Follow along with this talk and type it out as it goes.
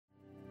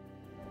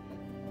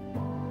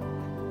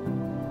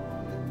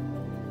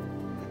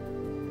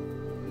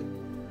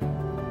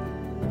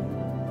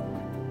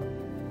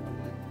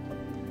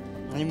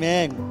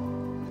Amen.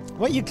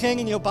 What you can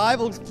in your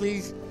Bibles,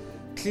 please,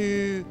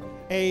 to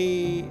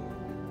a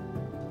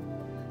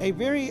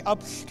very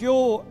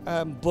obscure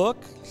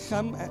book.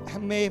 Some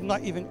may have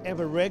not even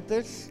ever read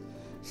this.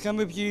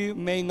 Some of you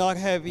may not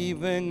have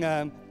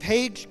even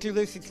paged to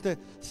this. It's the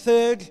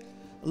third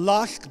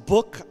last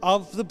book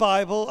of the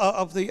Bible,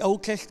 of the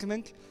Old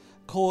Testament,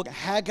 called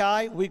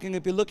Haggai. We're going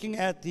to be looking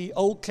at the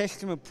Old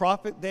Testament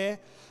prophet there.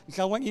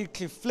 So I want you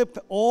to flip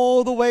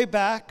all the way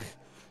back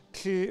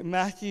to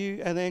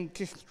Matthew, and then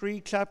just 3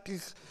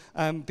 chapters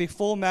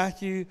before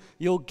Matthew,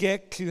 you'll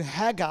get to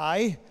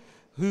Haggai,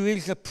 who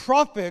is a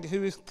prophet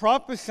who is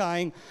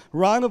prophesying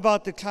round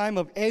about the time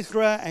of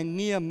Ezra and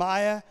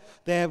Nehemiah.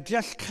 They have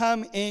just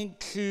come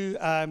into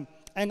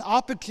an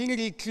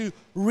opportunity to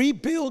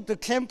rebuild the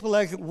temple,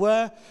 as it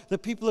were. The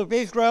people of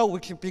Israel,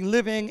 which have been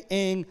living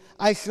in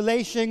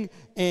isolation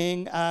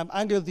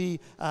under the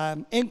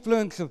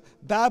influence of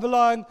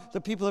Babylon,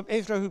 the people of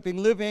Israel who've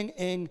been living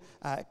in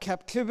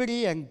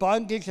captivity and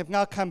bondage have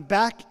now come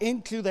back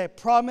into their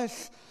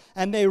promise,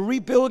 and they're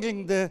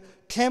rebuilding the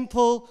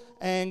temple.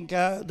 And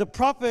the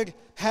prophet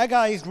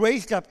Haggai is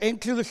raised up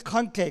into this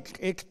context.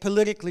 It's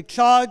politically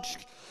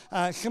charged.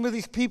 Some of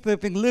these people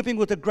have been living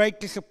with a great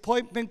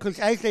disappointment because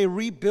as they're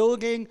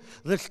rebuilding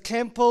this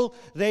temple,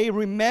 they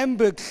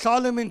remembered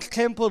Solomon's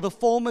temple, the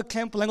former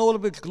temple, and all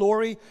of its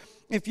glory.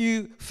 If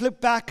you flip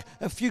back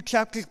a few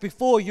chapters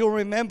before, you'll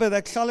remember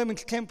that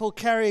Solomon's temple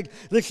carried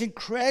this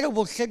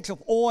incredible sense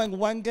of awe and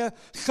wonder,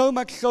 so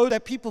much so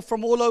that people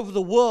from all over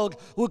the world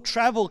would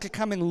travel to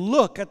come and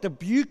look at the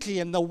beauty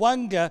and the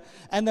wonder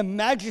and the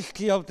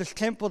majesty of this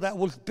temple that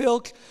was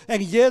built.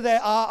 And here they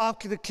are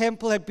after the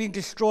temple had been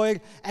destroyed,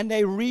 and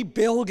they're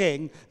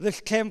rebuilding this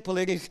temple.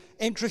 It is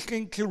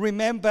interesting to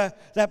remember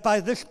that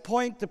by this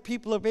point, the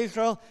people of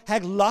Israel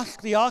had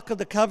lost the Ark of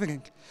the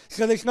Covenant.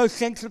 So there's no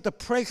sense of the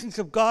presence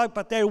of God,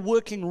 but they're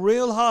working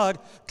real hard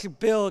to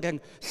build. And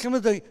some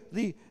of the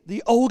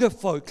older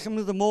folk, some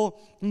of the more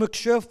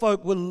mature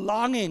folk were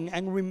longing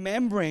and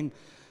remembering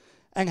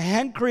and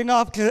hankering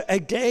after a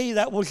day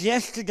that was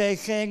yesterday,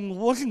 saying,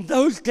 wasn't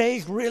those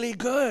days really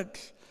good?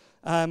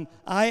 I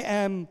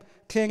am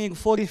turning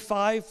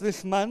 45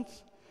 this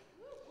month.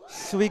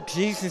 Sweet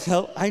Jesus,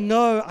 help. I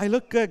know, I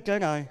look good,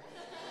 don't I?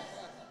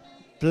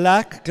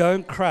 Black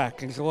don't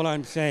crack is all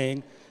I'm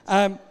saying.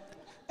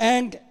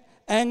 And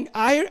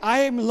I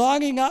am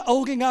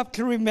old enough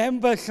to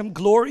remember some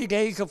glory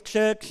days of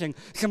church and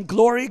some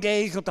glory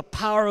days of the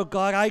power of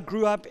God. I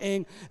grew up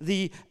in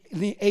the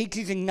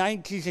 80s and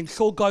 90s and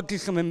saw God do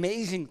some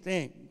amazing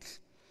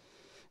things.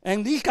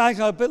 And these guys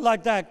are a bit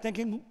like that,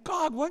 thinking,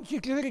 God, why don't you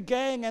do it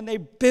again? And they're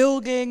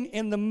building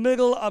in the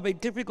middle of a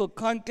difficult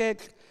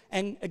context,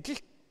 and it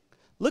just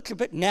looks a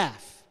bit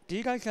naff. Do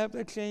you guys have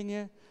that saying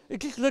here? It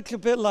just looks a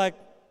bit like,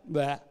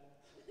 bleh.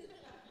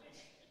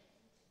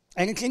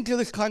 And it's into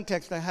this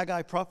context that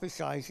Haggai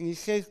prophesies, and he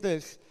says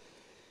this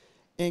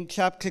in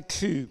chapter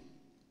 2,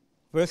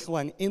 verse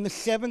 1. In the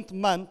 7th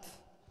month,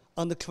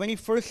 on the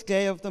 21st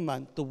day of the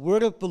month, the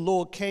word of the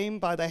Lord came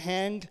by the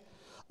hand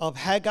of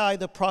Haggai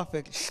the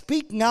prophet.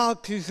 Speak now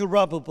to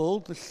Zerubbabel,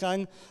 the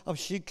son of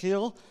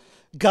Shealtiel,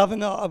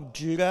 governor of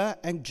Judah,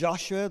 and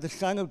Joshua, the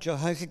son of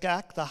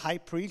Jehozadak, the high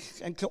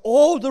priest, and to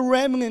all the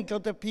remnant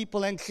of the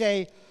people, and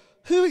say,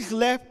 who is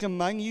left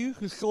among you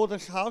who saw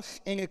this house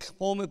in its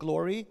former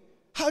glory?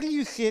 How do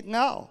you see it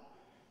now?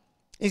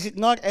 Is it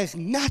not as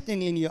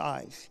nothing in your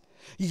eyes?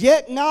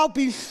 Yet now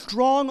be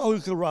strong, O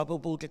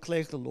Zerubbabel,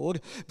 declares the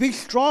Lord. Be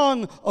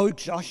strong, O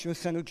Joshua,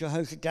 son of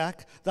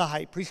Jehozadak, the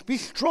high priest. Be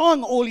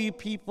strong, all you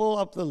people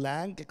of the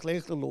land,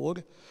 declares the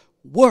Lord.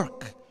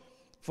 Work,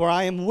 for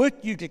I am with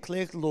you,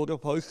 declares the Lord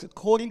of hosts,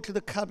 according to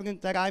the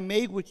covenant that I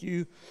made with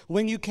you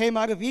when you came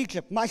out of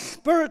Egypt. My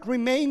spirit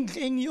remains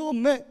in your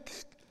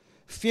midst.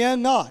 Fear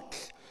not,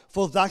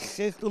 for thus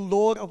says the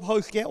Lord of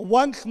hosts, yet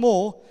once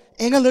more,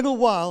 in a little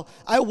while,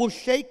 I will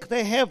shake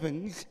the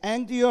heavens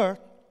and the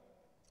earth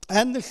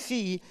and the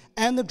sea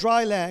and the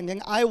dry land,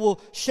 and I will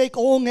shake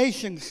all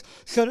nations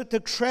so that the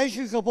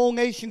treasures of all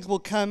nations will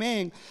come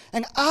in,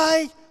 and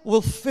I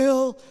will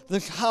fill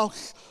this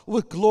house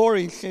with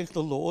glory, says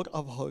the Lord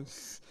of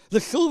hosts. The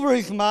silver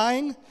is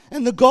mine,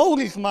 and the gold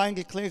is mine,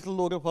 declares the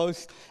Lord of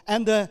hosts,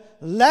 and the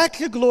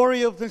latter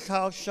glory of this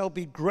house shall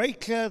be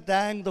greater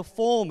than the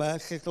former,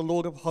 says the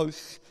Lord of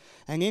hosts.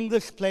 And in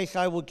this place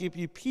I will give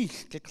you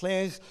peace,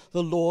 declares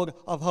the Lord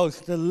of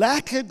hosts. The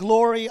latter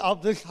glory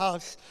of this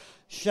house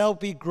shall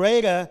be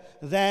greater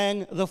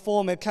than the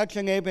former. Touch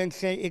your neighbor and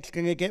say, it's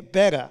going to get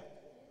better.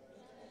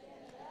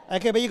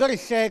 Okay, but you got to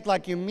say it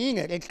like you mean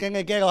it. It's going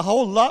to get a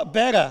whole lot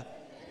better.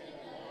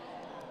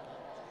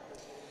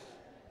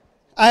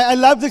 I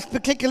love this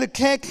particular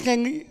text,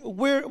 and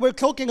we're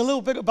talking a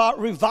little bit about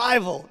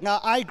revival. Now,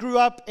 I grew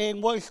up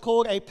in what is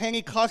called a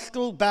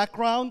Pentecostal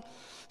background.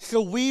 So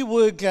we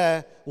would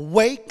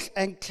wait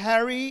and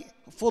tarry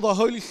for the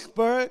Holy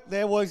Spirit.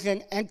 There was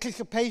an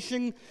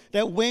anticipation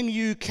that when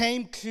you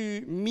came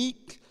to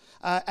meet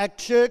at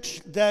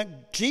church,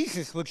 that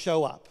Jesus would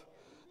show up.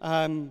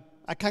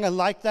 I kind of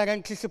like that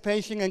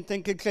anticipation and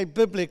think it's a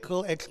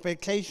biblical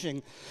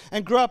expectation.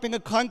 And grew up in the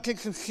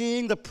context of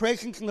seeing the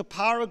presence and the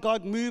power of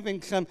God move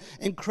in some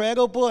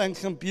incredible and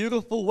some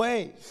beautiful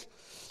ways.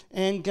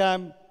 And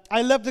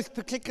I love this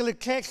particular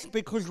text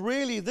because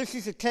really this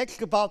is a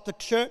text about the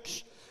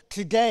church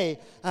today.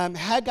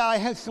 Haggai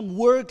has some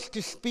words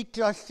to speak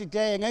to us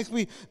today, and as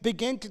we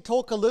begin to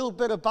talk a little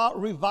bit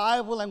about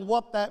revival and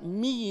what that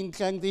means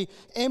and the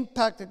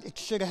impact that it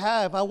should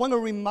have, I want to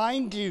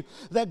remind you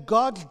that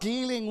God's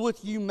dealing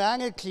with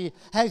humanity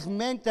has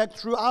meant that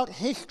throughout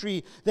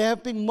history there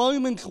have been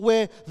moments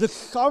where the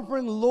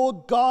sovereign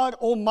Lord God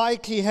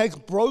Almighty has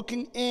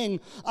broken in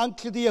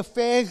unto the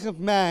affairs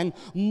of man,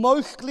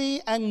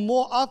 mostly and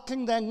more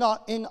often than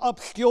not in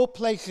obscure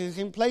places,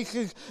 in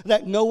places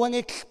that no one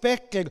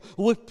expected,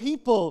 with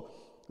people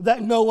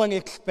that no one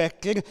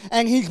expected,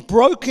 and he's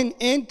broken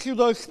into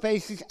those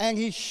spaces and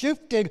he's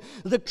shifted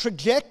the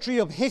trajectory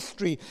of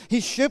history.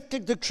 He's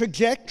shifted the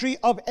trajectory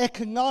of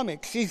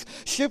economics. He's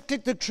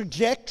shifted the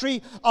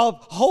trajectory of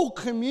whole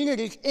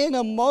communities in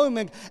a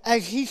moment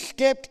as he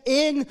stepped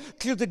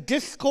into the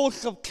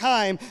discourse of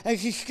time,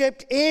 as he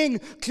stepped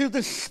into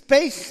the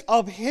space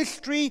of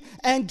history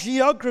and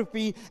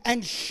geography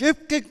and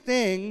shifted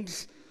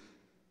things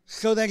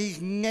so that his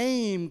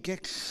name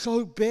gets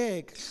so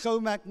big, so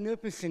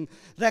magnificent,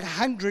 that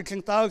hundreds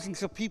and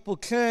thousands of people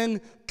turn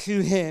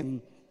to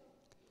him.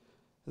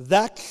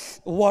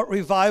 That's what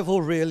revival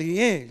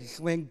really is,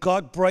 when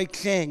God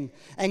breaks in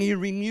and he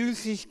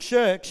renews his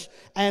church,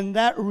 and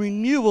that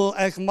renewal,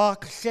 as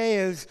Mark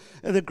Sayers,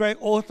 the great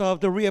author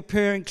of The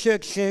Reappearing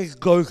Church, says,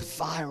 goes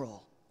viral.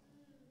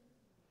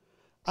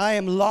 I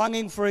am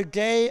longing for a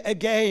day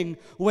again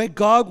where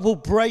God will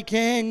break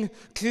in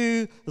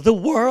to the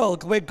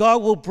world, where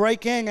God will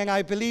break in, and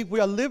I believe we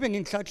are living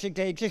in such a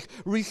day. Just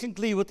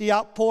recently with the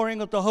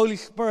outpouring of the Holy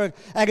Spirit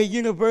at a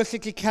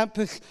university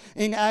campus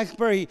in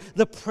Asbury,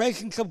 the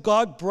presence of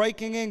God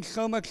breaking in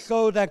so much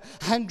so that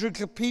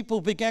hundreds of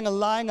people began a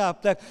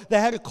lineup, that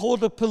they had to call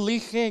the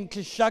police in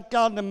to shut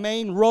down the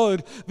main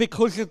road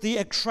because of the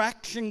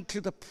attraction to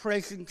the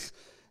presence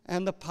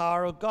and the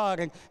power of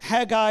God. And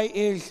Haggai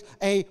is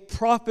a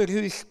prophet who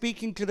is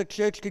speaking to the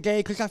church today,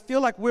 because I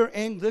feel like we're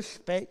in this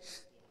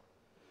space.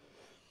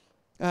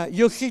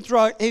 You'll see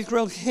throughout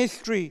Israel's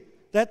history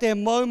that there are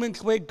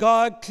moments where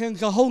God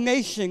turns a whole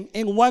nation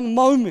in one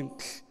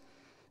moment,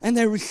 and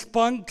they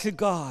respond to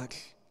God,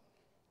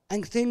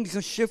 and things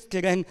are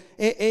shifted. And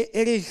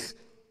it is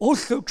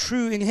also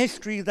true in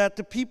history that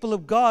the people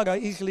of God are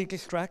easily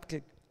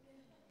distracted.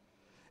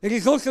 It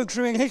is also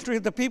true in history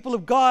that the people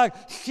of God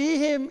see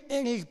him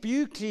in his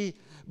beauty,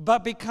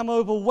 but become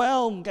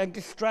overwhelmed and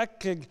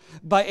distracted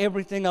by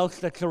everything else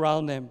that's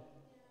around them.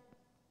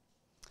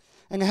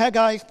 And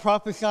Haggai is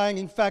prophesying.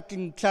 In fact,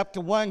 in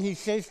chapter 1, he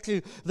says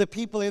to the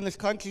people in this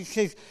country, he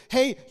says,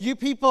 hey, you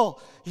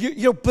people,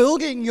 you're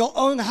building your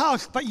own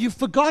house, but you've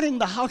forgotten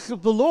the house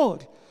of the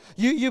Lord.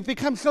 You've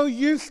become so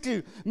used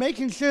to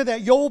making sure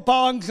that your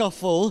barns are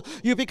full.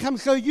 You've become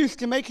so used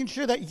to making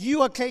sure that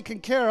you are taken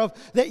care of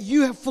that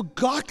you have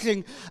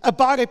forgotten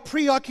about a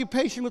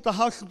preoccupation with the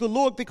house of the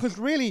Lord, because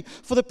really,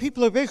 for the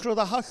people of Israel,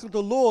 the house of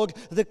the Lord,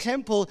 the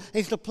temple,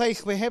 is the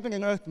place where heaven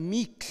and earth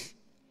meet.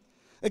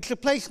 It's a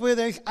place where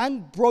there's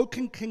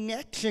unbroken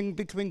connection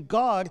between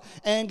God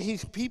and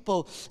his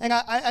people. And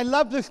I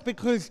love this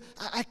because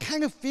I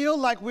kind of feel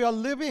like we are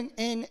living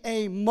in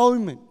a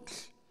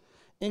moment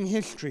in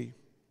history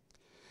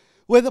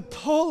where the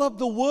pull of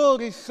the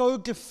world is so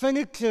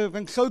definitive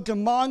and so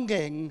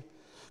demanding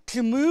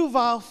to move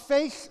our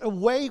face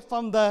away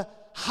from the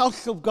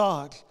house of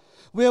God.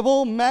 We have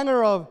all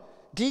manner of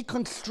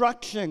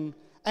deconstruction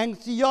and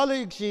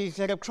theologies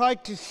that have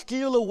tried to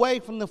steal away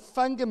from the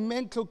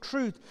fundamental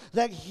truth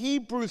that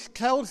Hebrews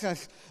tells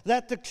us,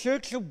 that the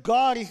church of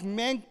God is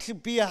meant to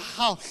be a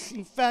house.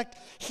 In fact,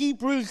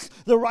 Hebrews,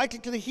 the writer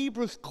to the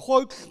Hebrews,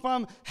 quotes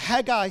from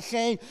Haggai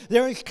saying,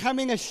 there is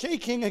coming a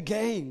shaking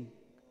again.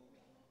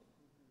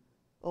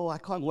 Oh, I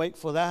can't wait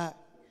for that.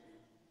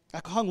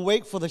 I can't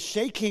wait for the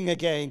shaking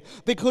again,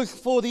 because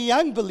for the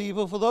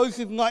unbeliever, for those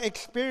who've not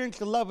experienced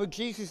the love of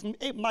Jesus,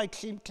 it might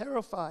seem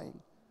terrifying.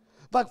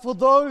 But for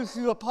those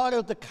who are part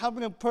of the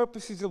covenant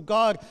purposes of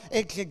God,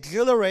 it's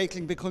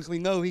exhilarating, because we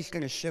know he's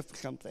going to shift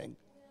something.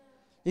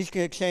 He's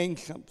going to change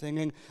something.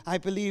 And I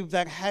believe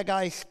that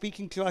Haggai is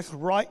speaking to us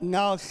right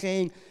now,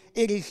 saying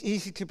it is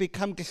easy to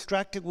become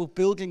distracted with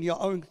building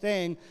your own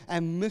thing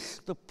and miss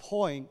the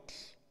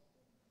point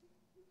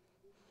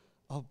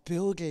of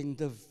building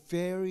the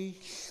very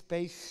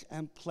space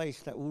and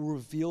place that will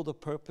reveal the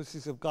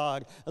purposes of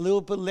God. A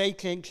little bit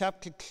later in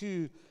chapter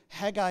 2,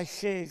 Haggai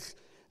says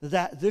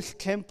that this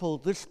temple,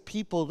 this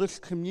people, this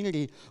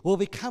community will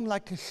become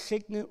like a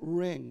signet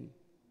ring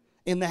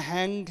in the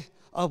hand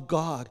of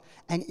God,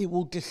 and it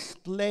will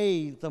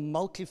display the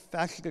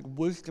multifaceted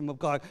wisdom of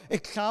God.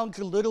 It sounds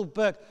a little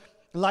bit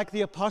like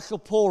the Apostle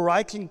Paul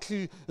writing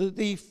to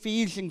the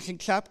Ephesians in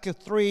chapter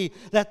 3,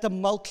 that the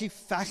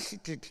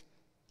multifaceted,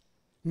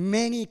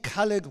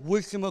 many-colored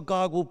wisdom of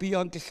God will be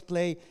on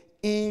display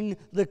in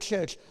the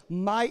church.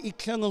 My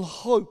eternal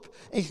hope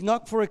is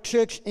not for a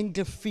church in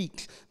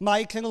defeat. My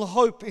eternal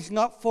hope is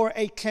not for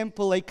a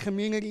temple, a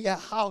community, a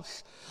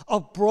house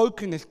of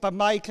brokenness. But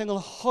my eternal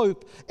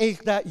hope is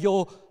that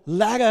your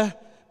latter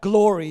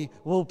glory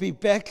will be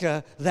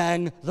better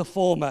than the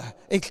former.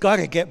 It's got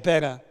to get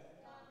better.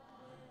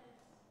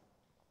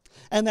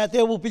 And that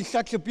there will be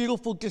such a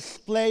beautiful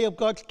display of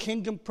God's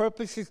kingdom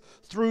purposes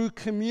through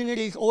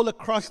communities all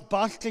across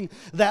Boston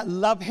that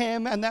love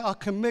Him and that are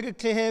committed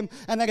to Him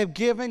and that have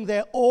given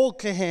their all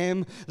to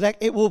Him, that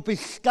it will be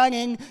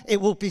stunning, it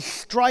will be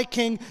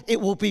striking,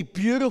 it will be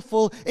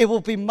beautiful, it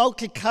will be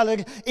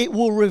multicolored, it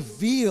will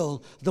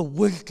reveal the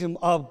wisdom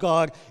of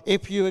God.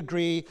 If you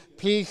agree,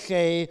 please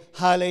say,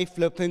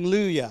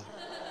 hallelujah.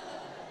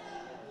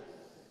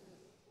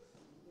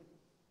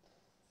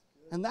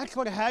 And that's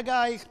what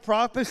Haggai is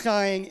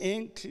prophesying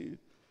into.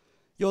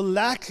 Your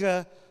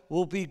latter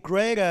will be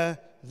greater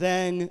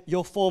than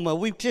your former.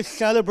 We've just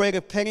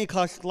celebrated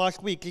Pentecost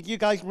last week. Did you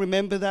guys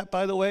remember that,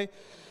 by the way?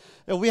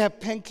 We have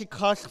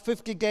Pentecost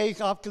 50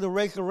 days after the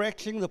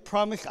resurrection, the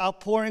promised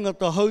outpouring of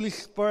the Holy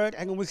Spirit,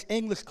 and it was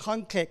in this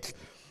context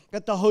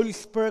that the Holy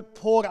Spirit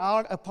poured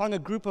out upon a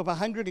group of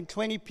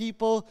 120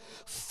 people.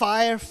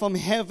 Fire from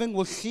heaven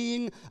was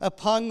seen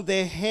upon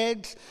their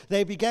heads.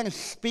 They began to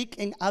speak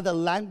in other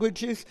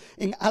languages,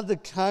 in other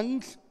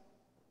tongues.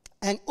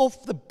 And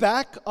off the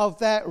back of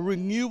that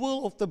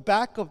renewal, off the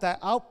back of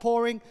that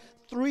outpouring,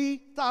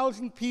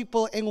 3,000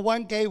 people in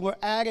one day were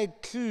added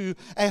to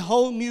a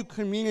whole new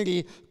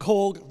community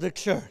called the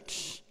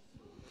church.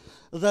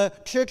 The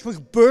church was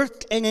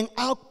birthed in an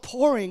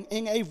outpouring,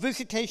 in a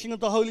visitation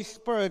of the Holy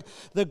Spirit.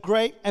 The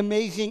great,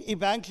 amazing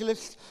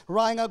evangelist,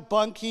 Reinhard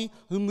Bonnke,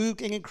 who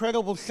moved in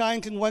incredible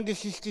signs and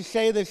wonders, used to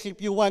say this: if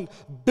you want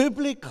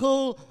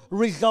biblical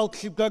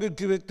results, you've got to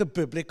do it the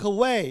biblical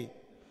way.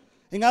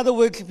 In other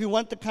words, if you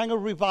want the kind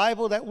of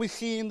revival that we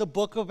see in the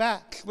book of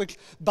Acts, which,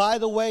 by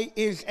the way,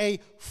 is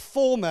a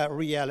former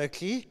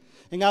reality.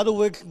 In other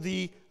words,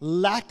 the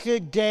latter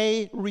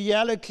day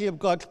reality of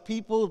God's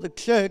people, the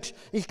church,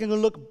 is going to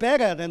look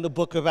better than the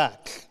book of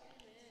Acts.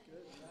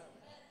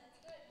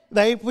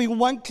 That if we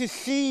want to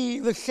see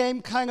the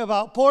same kind of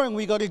outpouring,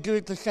 we got to do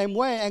it the same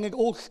way. And it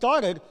all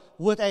started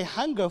with a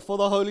hunger for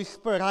the Holy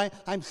Spirit.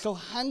 I'm so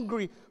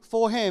hungry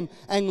for Him.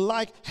 And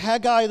like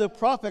Haggai the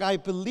prophet, I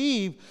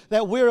believe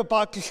that we're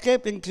about to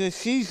step into a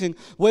season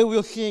where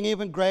we'll see an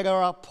even greater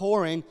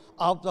outpouring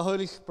of the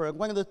Holy Spirit.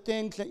 One of the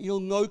things that you'll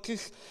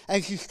notice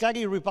as you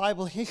study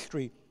revival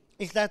history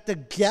is that the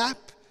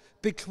gap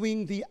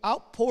between the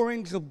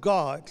outpourings of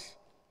God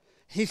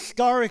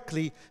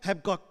historically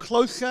have got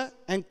closer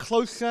and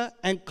closer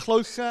and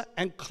closer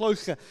and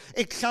closer.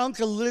 It sounds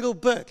a little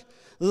bit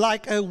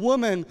like a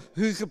woman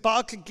who's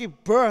about to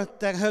give birth,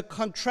 that her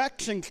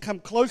contractions come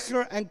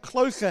closer and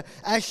closer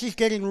as she's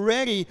getting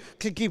ready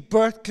to give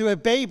birth to a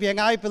baby. And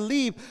I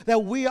believe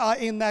that we are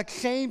in that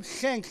same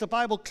sense. The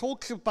Bible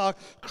talks about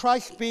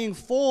Christ being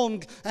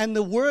formed, and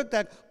the word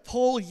that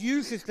Paul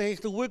uses there is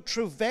the word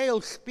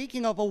travail,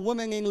 speaking of a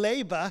woman in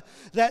labor,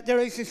 that there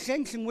is a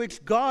sense in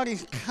which God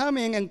is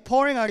coming and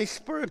pouring out His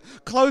Spirit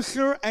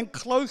closer and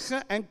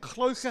closer and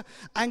closer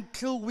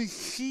until we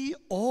see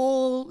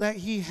all that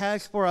He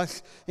has for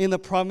us in the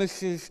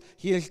promises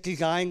He has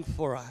designed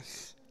for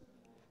us.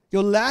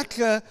 Your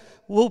latter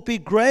will be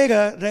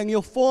greater than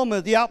your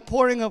former. The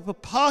outpouring of the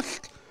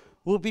past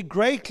will be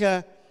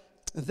greater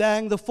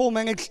than the former.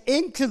 And it's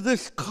into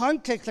this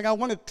context that I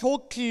want to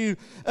talk to you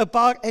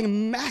about a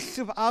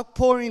massive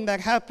outpouring that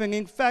happened.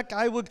 In fact,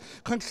 I would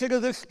consider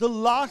this the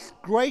last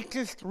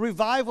greatest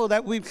revival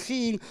that we've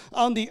seen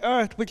on the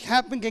earth, which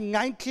happened in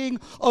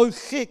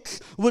 1906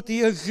 with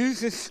the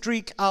Azusa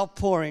Street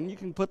outpouring. You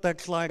can put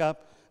that slide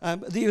up.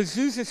 The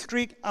Azusa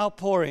Street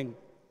outpouring.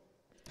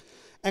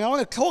 And I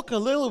want to talk a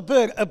little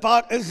bit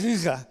about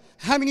Azusa.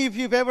 How many of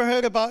you have ever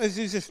heard about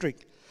Azusa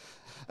Street?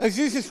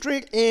 Azusa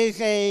Street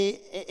is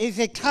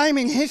a time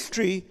in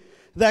history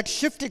that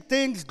shifted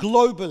things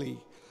globally.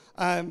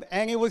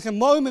 And it was a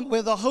moment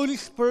where the Holy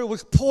Spirit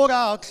was poured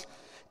out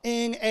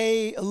in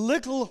a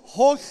little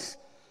horse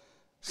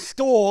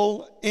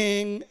stall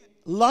in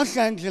Los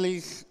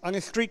Angeles on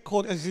a street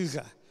called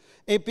Azusa.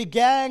 It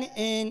began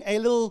in a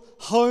little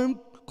home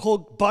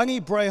called Bonnie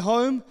Bray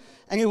Home,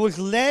 and it was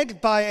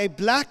led by a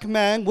black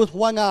man with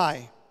one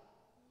eye.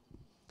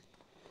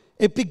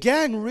 It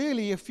began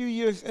really a few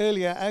years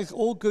earlier, as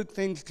all good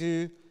things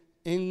do,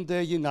 in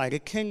the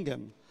United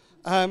Kingdom.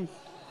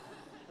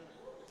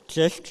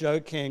 Just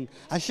joking.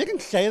 I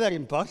shouldn't say that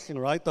in Boston,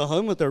 right? The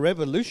home of the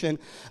revolution.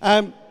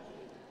 But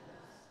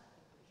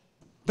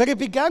it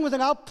began with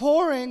an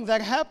outpouring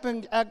that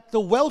happened at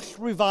the Welsh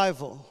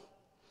Revival.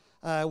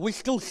 We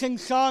still sing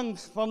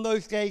songs from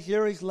those days.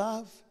 Here is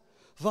love,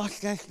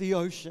 vast as the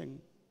ocean,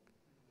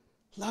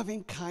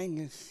 loving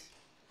kindness.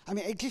 I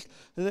mean, it just,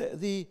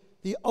 the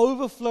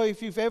overflow.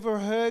 If you've ever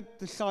heard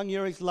the song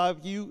Here Is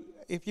Love,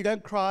 if you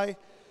don't cry,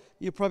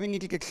 you probably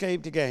need to get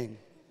saved again.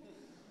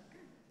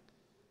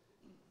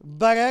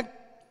 But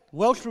at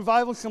Welsh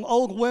Revival, some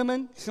old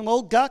women, some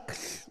old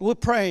ducks were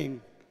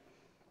praying.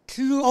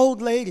 Two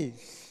old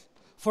ladies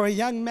for a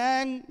young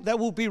man that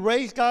will be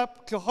raised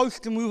up to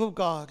host the move of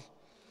God.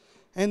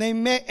 And they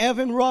met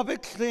Evan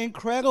Roberts, the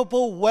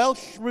incredible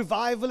Welsh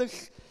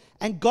revivalist,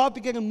 and God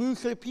began to move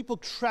so that people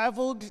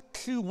traveled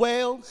to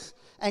Wales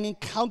and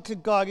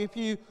encountered God. If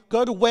you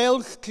go to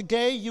Wales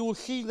today, you will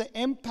see the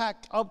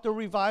impact of the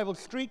revival,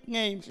 street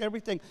names,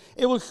 everything.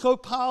 It was so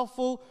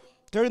powerful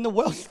during the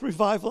Welsh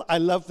revival. I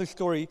love the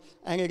story,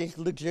 and it is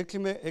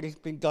legitimate. It has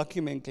been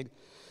documented.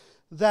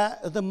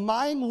 That the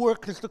mine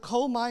workers, the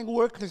coal mine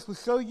workers, were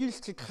so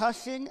used to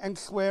cussing and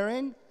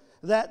swearing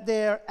that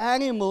their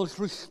animals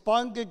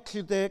responded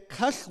to their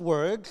cuss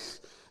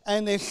words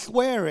and their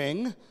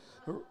swearing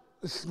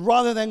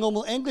rather than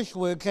normal English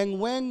words.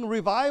 And when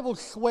revival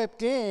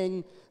swept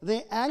in,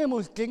 the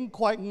animals didn't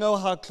quite know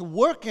how to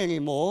work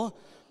anymore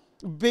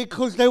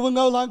because they were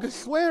no longer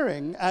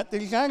swearing at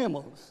these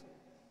animals.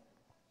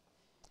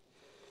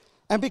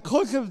 And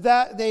because of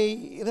that,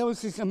 there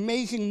was this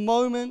amazing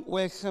moment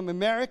where some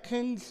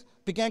Americans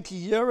began to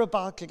hear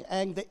about it,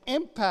 and the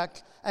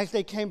impact as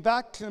they came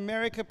back to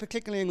America,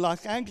 particularly in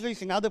Los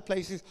Angeles and other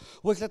places,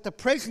 was that the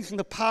presence and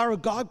the power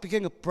of God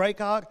began to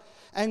break out.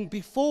 And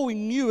before we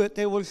knew it,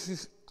 there was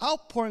this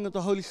outpouring of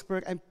the Holy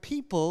Spirit, and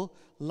people,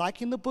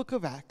 like in the book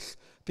of Acts,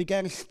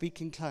 began to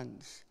speak in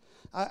tongues.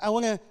 I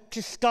want to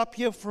just stop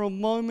here for a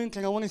moment,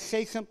 and I want to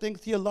say something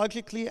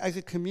theologically. As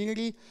a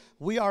community,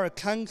 we are a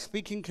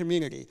tongue-speaking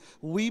community.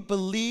 We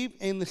believe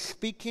in the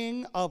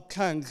speaking of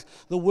tongues.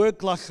 The word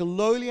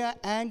glossolalia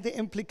and the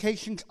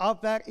implications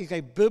of that is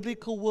a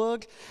biblical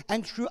word,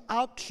 and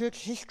throughout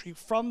church history,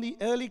 from the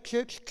early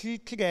church to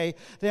today,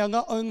 there are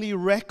not only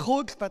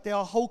records, but there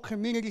are whole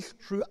communities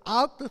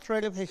throughout the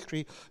thread of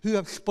history who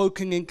have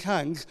spoken in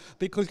tongues,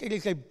 because it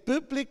is a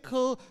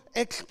biblical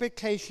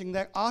expectation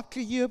that after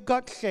you have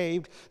got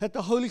saved, that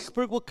the Holy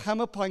Spirit will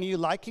come upon you,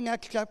 like in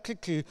Acts chapter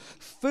 2,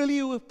 fill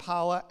you with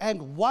power,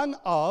 and one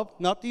of,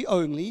 not the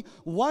only,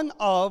 one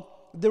of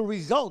the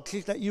results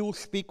is that you will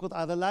speak with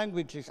other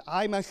languages.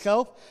 I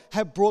myself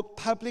have brought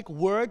public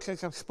words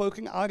as I've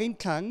spoken out in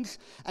tongues,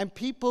 and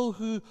people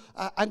who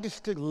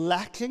understood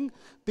Latin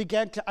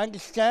began to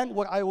understand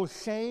what I was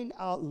saying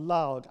out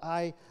loud.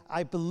 I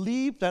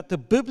believe that the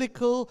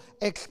biblical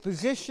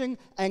exposition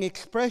and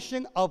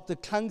expression of the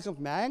tongues of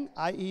man,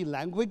 i.e.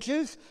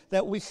 languages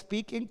that we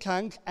speak in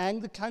tongues,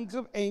 and the tongues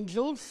of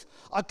angels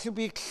are to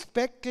be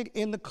expected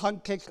in the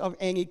context of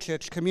any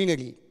church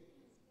community.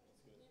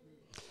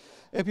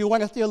 If you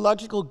want a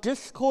theological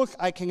discourse,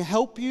 I can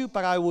help you,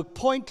 but I would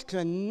point to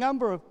a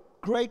number of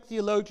great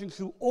theologians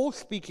who all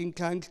speak in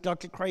tongues.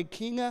 Dr. Craig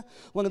Keener,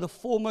 one of the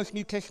foremost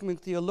New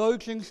Testament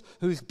theologians,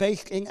 who's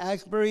based in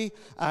Asbury.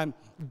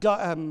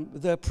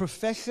 The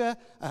professor,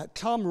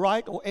 Tom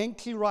Wright, or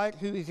N.T. Wright,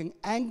 who is an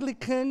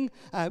Anglican.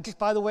 Just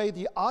by the way,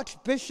 the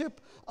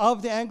Archbishop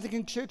of the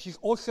Anglican Church is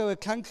also a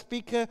tongue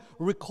speaker,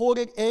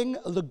 recorded in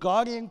the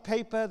Guardian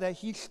paper that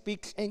he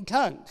speaks in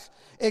tongues.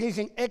 It is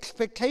an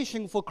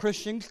expectation for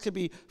Christians to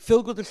be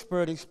filled with the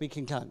Spirit and speak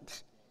in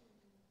tongues.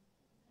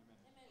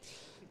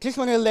 Just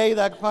want to lay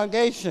that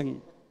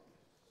foundation.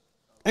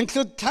 And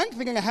so tongues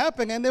began to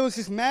happen, and there was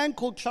this man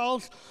called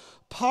Charles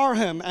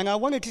Parham, and I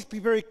want to just be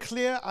very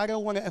clear. I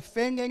don't want to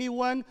offend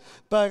anyone,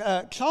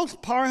 but Charles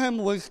Parham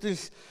was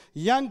this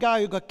young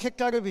guy who got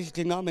kicked out of his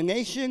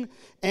denomination,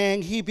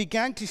 and he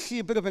began to see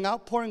a bit of an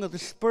outpouring of the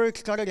Spirit,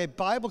 started a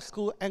Bible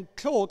school, and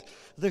taught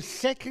the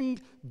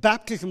second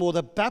baptism, or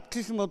the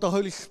baptism of the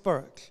Holy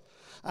Spirit.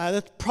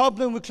 The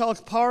problem with Charles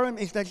Parham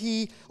is that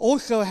he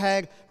also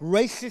had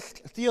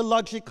racist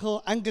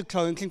theological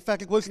undertones. In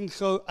fact, it wasn't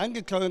so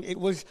undertoned, it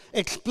was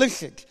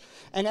explicit.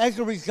 And as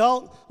a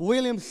result,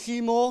 William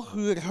Seymour,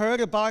 who had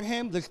heard about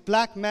him, this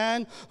black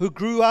man who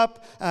grew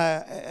up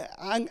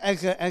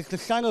as the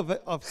son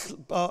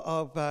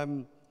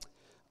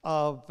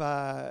of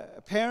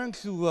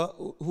parents who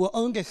were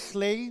owned as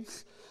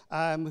slaves,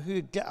 I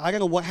don't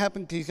know what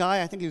happened to his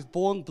eye. I think he was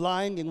born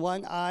blind in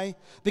one eye.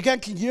 Began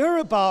to hear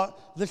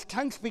about this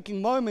tongue-speaking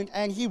moment,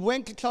 and he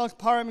went to Charles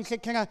Parham and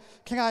said, can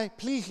I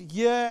please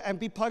hear and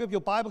be part of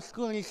your Bible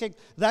school? And he said,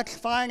 that's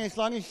fine, as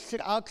long as you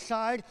sit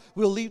outside.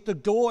 We'll leave the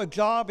door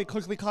ajar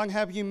because we can't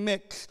have you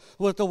mix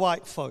with the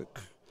white folk.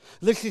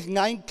 This is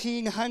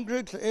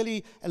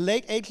 1900s,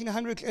 late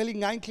 1800s, early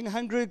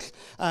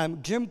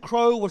 1900s. Jim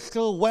Crow was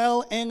still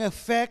well in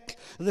effect.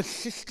 The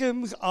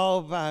systems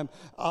of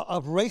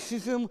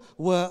racism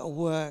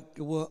were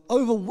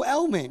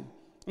overwhelming.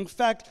 In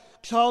fact,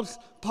 Charles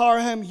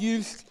Parham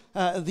used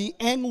the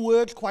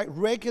N-word quite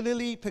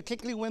regularly,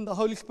 particularly when the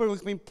Holy Spirit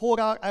was being poured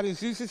out at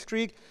Azusa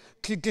Street,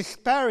 to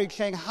disparage,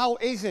 saying, how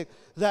is it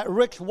that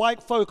rich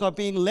white folk are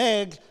being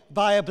led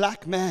by a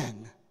black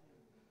man?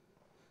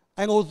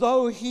 And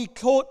although he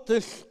taught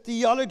this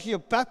theology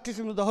of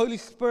baptism of the Holy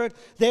Spirit,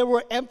 there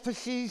were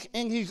emphases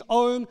in his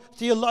own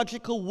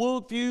theological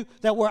worldview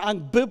that were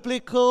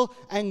unbiblical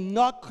and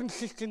not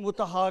consistent with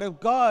the heart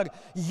of God.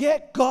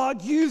 Yet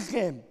God used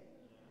him.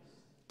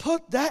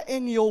 Put that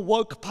in your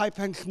woke pipe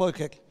and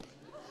smoke it.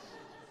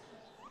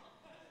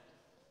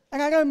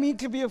 And I don't mean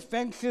to be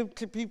offensive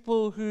to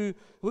people who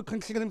would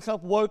consider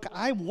themselves woke.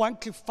 I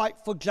want to fight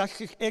for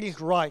justice. It is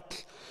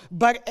right.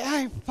 But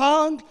I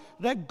found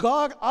that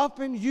God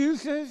often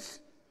uses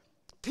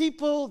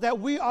people that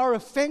we are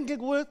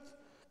offended with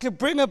to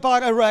bring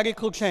about a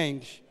radical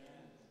change.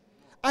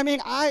 I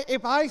mean,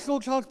 if I saw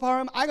Charles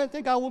Parham, I don't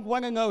think I would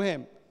want to know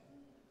him.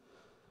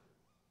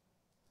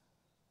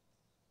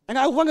 And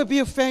I want to be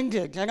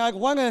offended, and I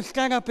want to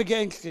stand up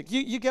against it.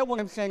 You get what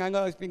I'm saying? I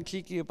know I was being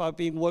cheeky about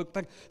being woke,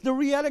 but the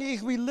reality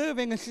is we live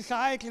in a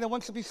society that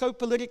wants to be so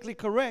politically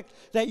correct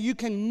that you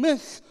can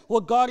miss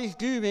what God is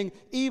doing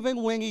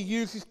even when he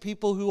uses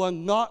people who are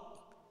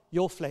not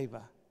your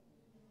flavor.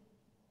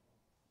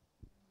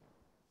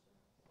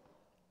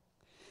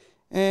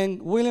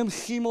 And William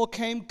Seymour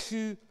came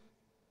to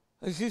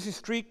Azusa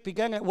Street,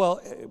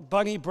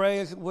 Bunny Bray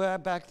as it were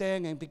back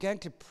then, and began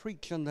to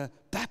preach on the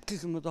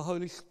baptism of the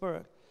Holy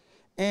Spirit.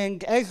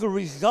 And as a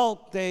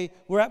result, they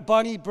were at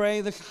Bonnie Bray,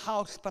 this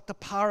house, but the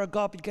power of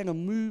God began to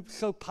move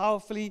so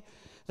powerfully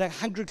that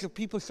hundreds of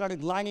people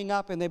started lining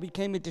up, and there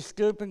became a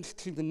disturbance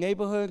to the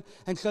neighborhood.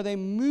 And so they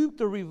moved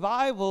the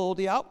revival,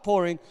 the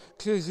outpouring,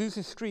 to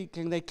Azusa Street,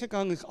 and they took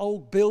on this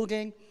old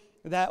building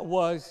that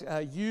was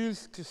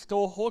used to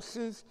store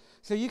horses.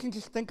 So you can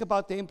just think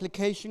about the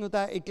implication of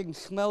that. It didn't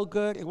smell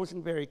good. It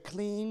wasn't very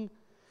clean.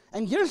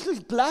 And here's this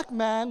black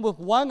man with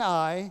one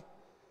eye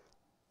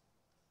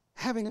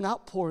having an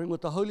outpouring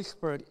with the Holy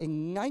Spirit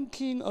in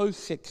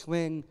 1906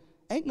 when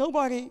ain't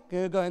nobody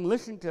going to go and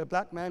listen to a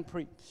black man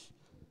preach.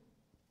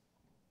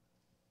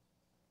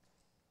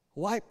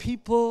 White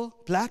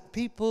people, black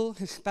people,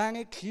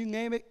 Hispanics, you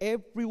name it,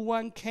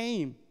 everyone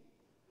came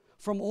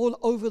from all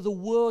over the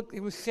world.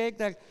 It was said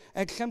that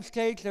at some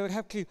stage they would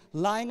have to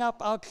line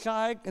up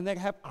outside and they'd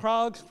have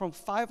crowds from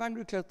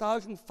 500 to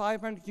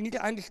 1,500. You need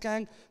to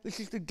understand this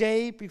is the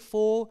day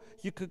before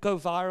you could go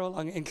viral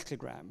on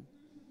Instagram.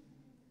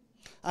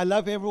 I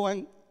love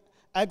everyone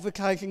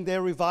advertising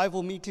their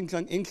revival meetings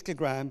on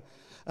Instagram.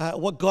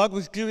 What God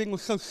was doing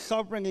was so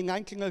sovereign in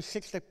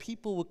 1906 that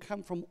people would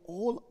come from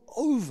all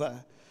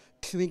over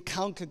to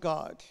encounter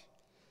God.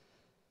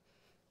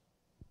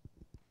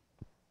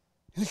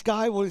 This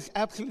guy was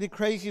absolutely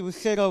crazy. It was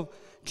said of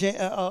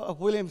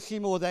William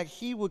Seymour that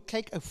he would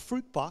take a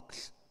fruit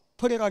box,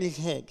 put it on his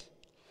head,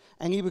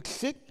 and he would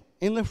sit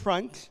in the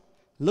front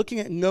looking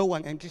at no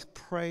one and just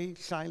pray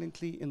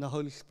silently in the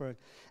Holy Spirit.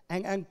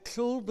 And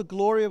until the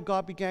glory of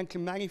God began to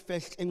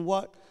manifest in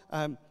what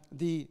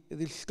the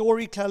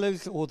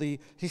storytellers or the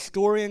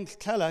historians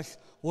tell us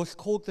was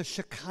called the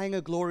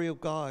Shekinah glory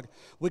of God,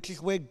 which is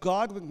where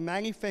God would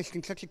manifest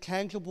in such a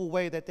tangible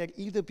way that there'd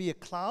either be a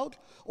cloud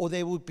or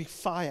there would be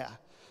fire.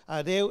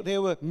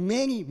 There were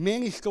many,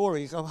 many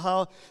stories of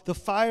how the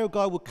fire of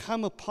God would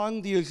come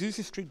upon the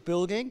Azusa Street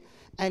building,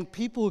 and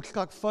people would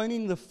start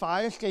phoning the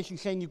fire station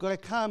saying, you've got to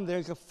come,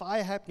 there's a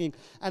fire happening.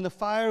 And the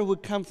fire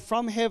would come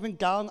from heaven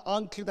down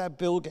onto that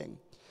building.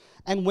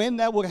 And when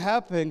that would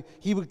happen,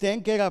 he would then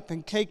get up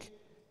and take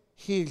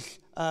his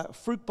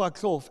fruit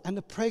box off, and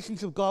the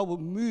presence of God would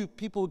move.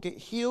 People would get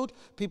healed.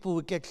 People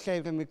would get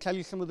saved. I'm going to tell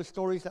you some of the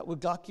stories that were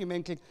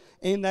documented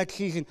in that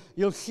season.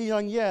 You'll see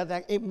on here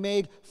that it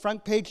made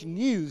front page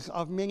news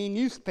of many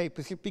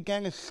newspapers. It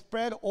began to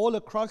spread all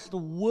across the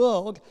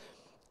world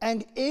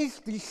and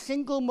is the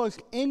single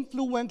most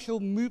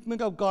influential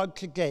movement of God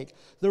to date.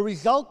 The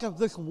result of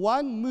this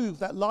one move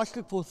that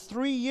lasted for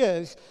 3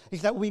 years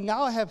is that we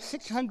now have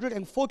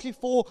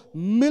 644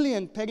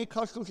 million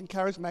Pentecostals and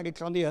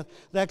Charismatics on the earth.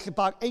 That's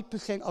about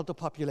 8% of the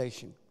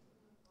population.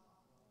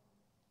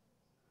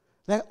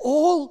 That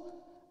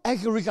all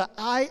as a result,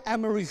 I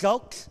am a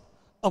result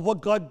of what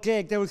God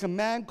did. There was a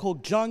man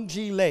called John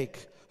G.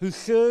 Lake who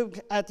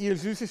served at the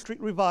Azusa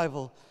Street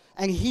Revival.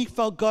 And he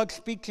felt God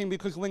speak to him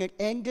because when it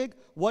ended,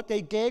 what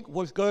they did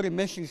was go to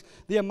missions.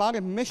 The amount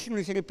of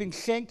missionaries that had been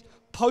sent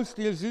post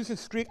the Azusa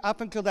Street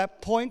up until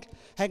that point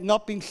had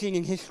not been seen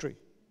in history.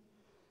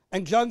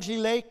 And John G.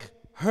 Lake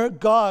heard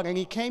God, and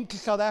he came to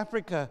South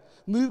Africa,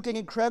 moved in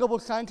incredible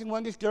signs and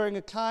wonders during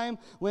a time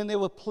when there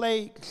were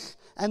plagues.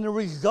 And the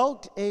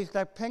result is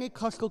that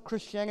Pentecostal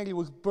Christianity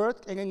was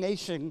birthed in a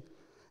nation,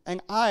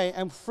 and I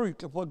am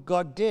fruit of what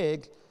God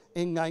did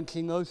in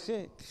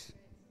 1906.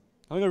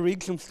 I'm going to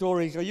read some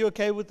stories. Are you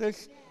okay with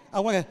this? I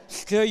want to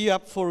stir you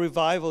up for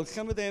revival.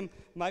 Some of them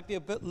might be a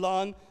bit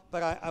long,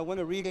 but I want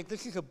to read it.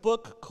 This is a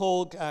book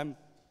called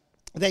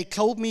They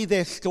Told Me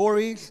Their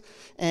Stories,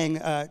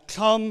 and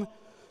Tom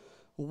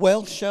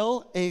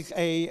Welshel is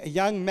a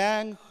young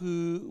man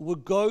who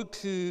would go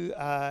to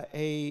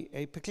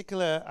a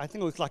particular, I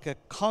think it was like a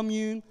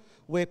commune,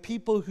 where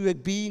people who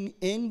had been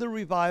in the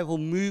revival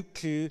moved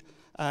to.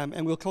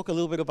 And we'll talk a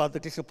little bit about the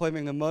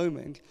disappointment in a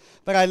moment.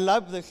 But I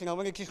love this, and I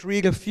want to just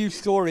read a few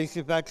stories,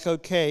 if that's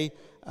okay.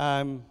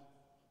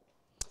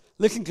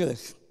 Listen to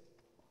this.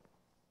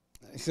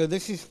 So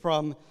this is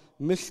from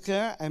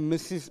Mr. and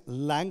Mrs.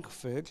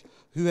 Langford,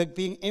 who had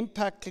been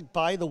impacted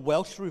by the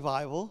Welsh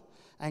revival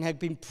and had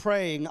been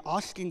praying,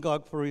 asking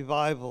God for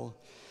revival.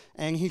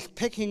 And he's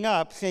picking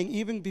up, saying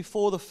even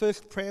before the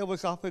first prayer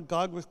was offered,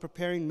 God was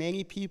preparing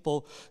many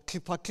people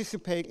to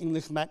participate in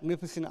this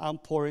magnificent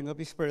outpouring of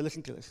his Spirit.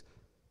 Listen to this.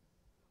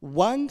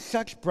 One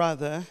such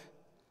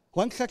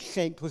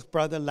saint was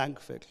Brother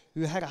Langford,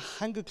 who had a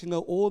hunger to know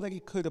all that he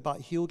could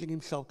about yielding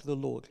himself to the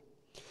Lord.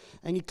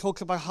 And he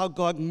talks about how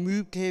God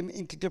moved him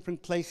into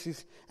different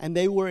places, and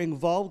they were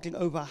involved in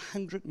over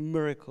 100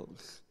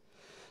 miracles.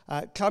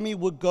 Tommy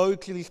would go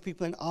to these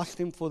people and ask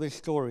them for their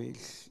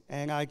stories.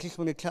 And I just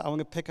want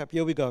to pick up,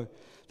 here we go.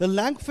 The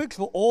Langfords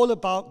were all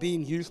about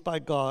being used by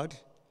God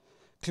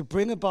to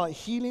bring about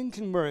healings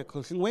and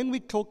miracles. And when we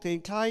talked, the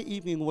entire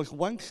evening was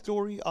one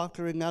story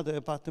after another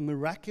about the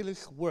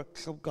miraculous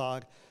works of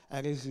God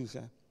at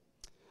Azusa.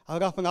 I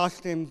would often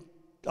ask the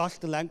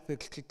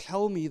Langfords to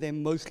tell me their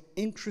most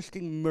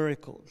interesting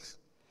miracles.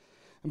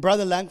 And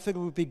Brother Langford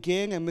would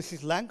begin, and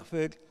Mrs.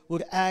 Langford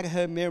would add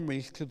her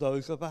memories to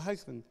those of her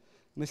husband.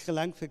 Mr.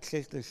 Langford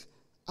says this: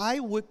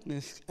 I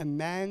witnessed a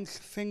man's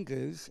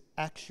fingers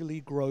actually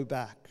grow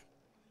back.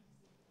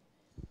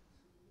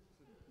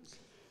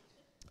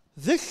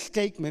 This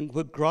statement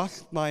would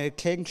grasp my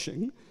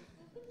attention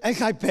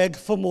as I begged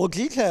for more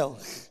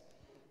details.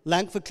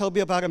 Langford told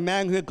me about a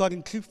man who had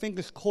gotten 2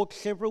 fingers caught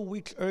several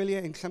weeks earlier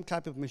in some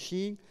type of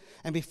machine,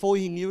 and before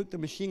he knew it, the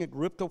machine had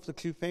ripped off the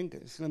 2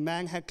 fingers. The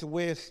man had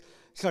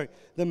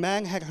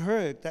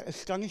heard that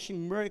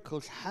astonishing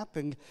miracles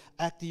happened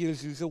at the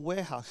Azusa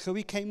warehouse, so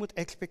he came with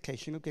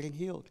expectation of getting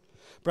healed.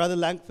 Brother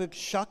Langford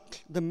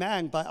shocked the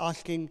man by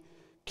asking,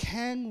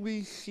 "Can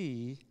we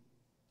see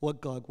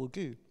what God will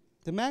do?"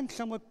 The man,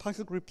 somewhat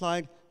puzzled,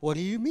 replied, "What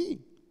do you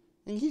mean?"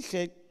 And he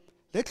said,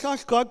 "Let's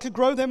ask God to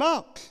grow them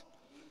out."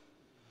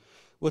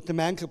 With the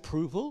man's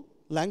approval,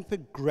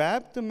 Langford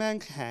grabbed the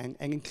man's hand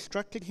and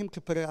instructed him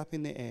to put it up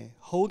in the air.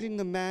 Holding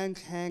the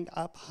man's hand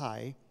up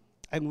high,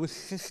 and with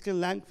Sister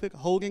Langford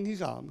holding his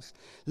arms,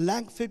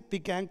 Langford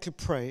began to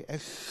pray.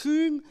 As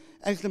soon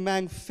as the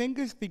man's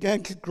fingers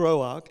began to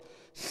grow out,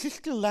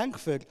 Sister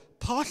Langford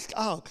passed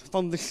out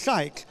from the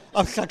sight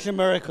of such a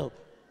miracle.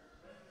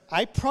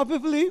 I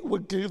probably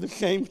would do the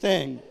same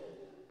thing.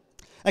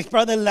 As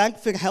Brother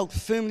Langford held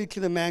firmly to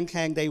the man's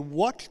hand, they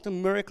watched the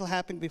miracle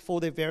happen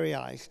before their very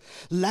eyes.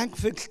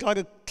 Langford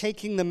started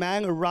taking the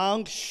man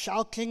around,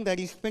 shouting that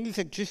his fingers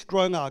had just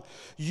grown out.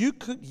 You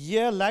could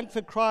hear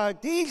Langford cry,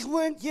 "These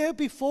weren't here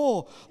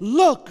before.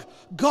 Look,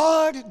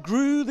 God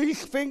grew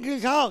these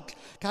fingers out."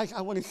 Guys,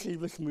 I want to see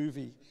this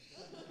movie.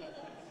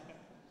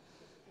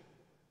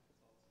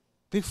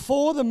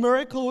 Before the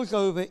miracle was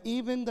over,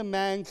 even the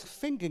man's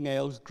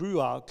fingernails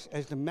grew out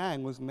as the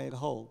man was made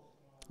whole.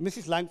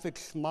 Mrs. Langford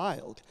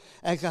smiled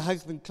as her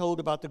husband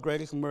told about the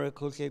greatest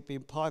miracles he had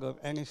been part of.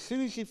 And as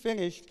soon as she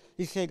finished,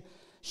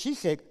 she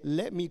said,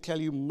 "Let me tell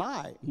you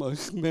my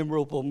most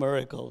memorable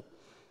miracle."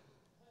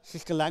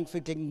 Sister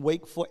Langford didn't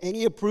wait for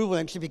any approval,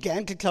 and she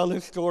began to tell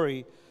her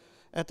story.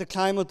 At the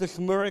time of this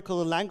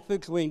miracle, the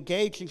Langfords were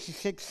engaged, and she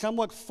said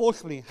somewhat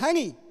forcefully,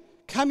 "Honey,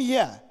 come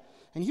here."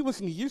 And he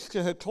wasn't used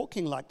to her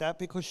talking like that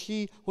because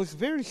she was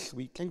very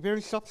sweet and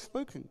very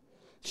soft-spoken.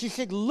 She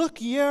said, "Look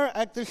here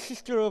at the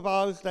sister of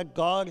ours that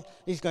God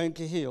is going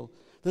to heal."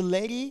 The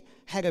lady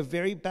had a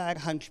very bad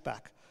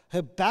hunchback.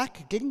 Her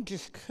back didn't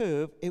just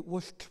curve, it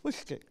was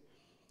twisted.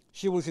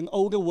 She was an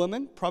older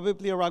woman,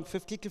 probably around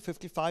 50 to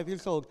 55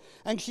 years old.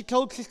 And she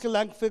told Sister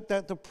Langford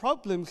that the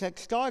problems had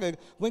started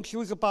when she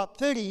was about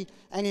 30,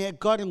 and it had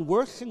gotten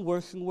worse and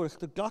worse and worse.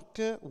 The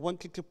doctor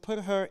wanted to put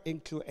her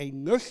into a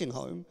nursing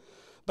home,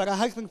 but her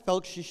husband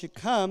felt she should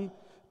come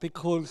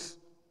because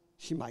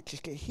she might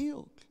just get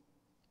healed.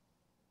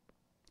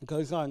 It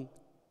goes on.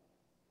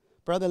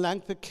 Brother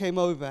Langford came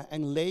over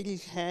and laid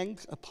his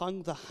hands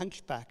upon the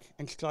hunchback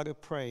and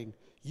started praying.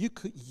 You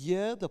could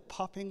hear the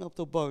popping of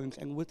the bones,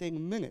 and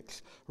within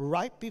minutes,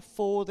 right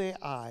before their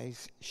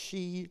eyes,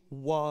 she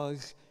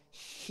was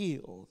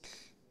healed.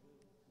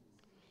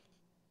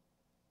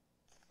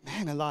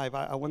 Man alive,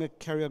 I want to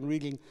carry on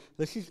reading.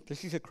 This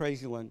is a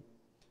crazy one.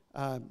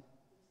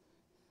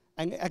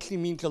 And it actually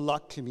means a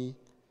lot to me.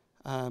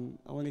 I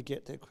want to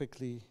get there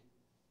quickly.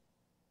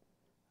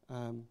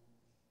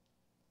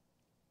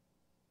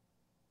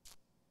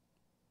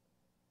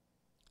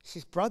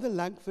 Says, Brother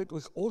Langford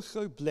was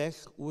also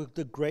blessed with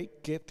the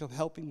great gift of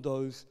helping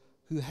those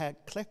who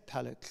had cleft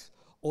palates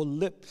or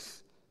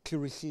lips to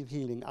receive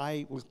healing.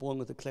 I was born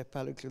with a cleft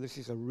palate, so this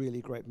is a really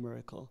great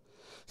miracle.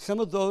 Some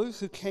of those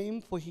who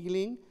came for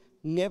healing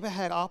never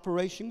had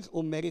operations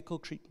or medical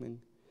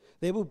treatment.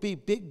 There would be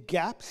big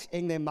gaps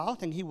in their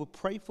mouth, and he would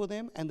pray for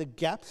them, and the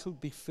gaps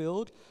would be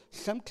filled.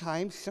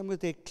 Sometimes some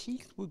of their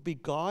teeth would be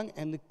gone,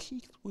 and the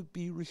teeth would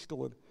be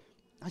restored.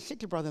 I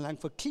said to Brother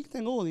Langford, "Teeth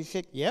and all?" He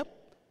said, "Yep.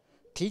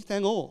 Teeth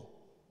and all."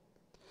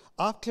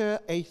 After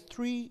a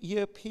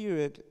 3-year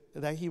period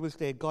that he was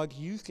there, God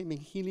used him in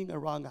healing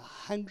around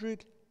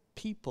 100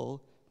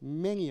 people,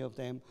 many of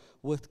them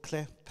with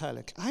cleft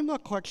palates. I'm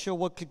not quite sure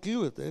what to do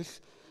with this,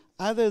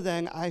 other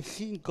than I've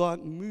seen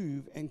God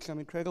move in some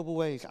incredible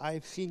ways.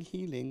 I've seen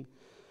healing.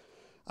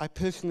 I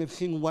personally have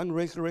seen one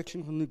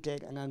resurrection from the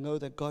dead, and I know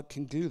that God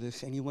can do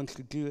this, and he wants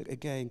to do it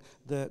again.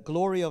 The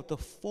glory of the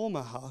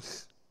former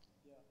house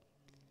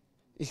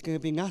is going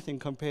to be nothing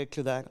compared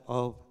to that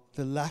of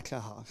the latter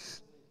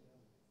house.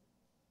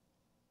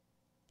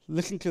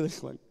 Listen to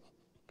this one.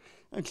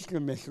 I'm just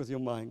going to mess with your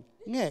mind.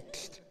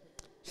 Next,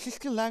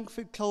 Sister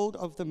Langford told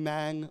of the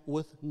man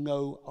with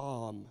no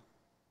arm.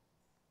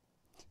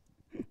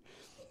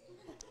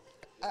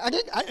 Are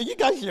you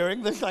guys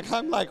hearing this?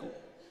 I'm like,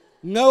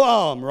 no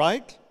arm,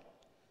 right?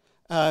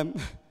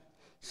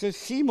 So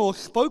Seymour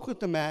spoke with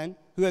the man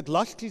who had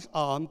lost his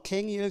arm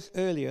 10 years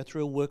earlier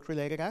through a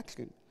work-related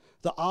accident.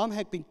 The arm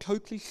had been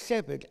totally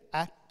severed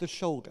at the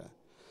shoulder.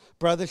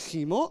 Brother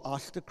Seymour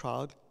asked the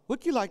crowd,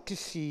 would you like to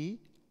see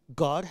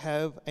God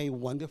have a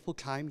wonderful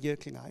time here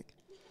tonight?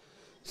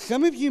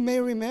 Some of you may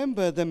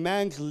remember the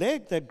man's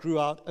leg that grew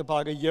out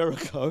about a year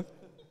ago.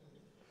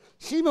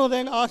 Seymour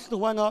then asked the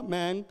one-armed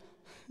man,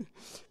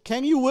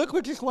 can you work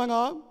with just one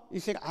arm? He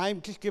said,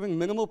 I'm just giving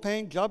minimal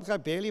paying jobs. I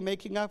barely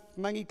make enough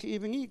money to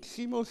even eat.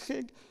 Seymour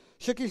said,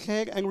 shook his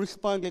head and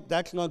responded,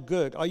 that's not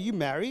good. Are you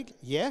married?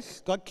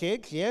 Yes. Got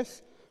kids?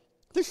 Yes.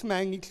 This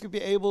man needs to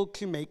be able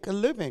to make a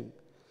living.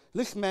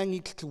 This man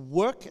needs to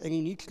work, and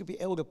he needs to be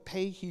able to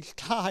pay his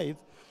tithe.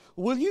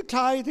 Will you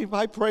tithe if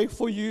I pray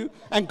for you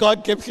and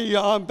God gives you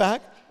your arm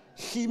back?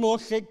 Seymour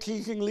said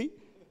teasingly.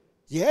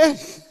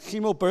 Yes.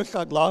 Seymour burst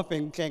out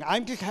laughing, saying,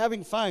 I'm just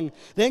having fun.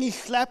 Then he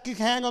slapped his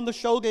hand on the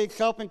shoulder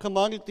itself and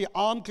commanded the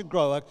arm to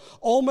grow out.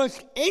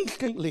 Almost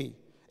instantly,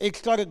 it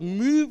started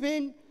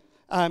moving.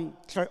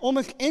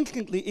 Almost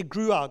instantly, it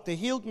grew out. The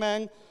healed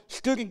man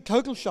stood in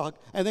total shock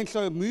and then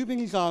started moving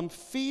his arm,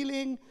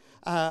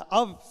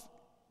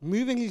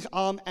 moving his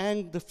arm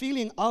and the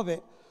feeling of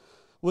it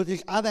with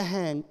his other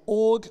hand,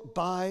 awed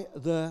by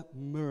the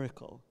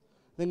miracle.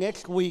 The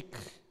next week,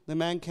 the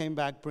man came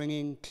back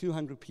bringing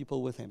 200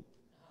 people with him.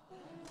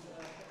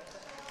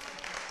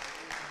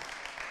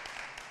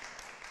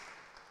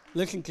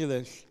 Listen to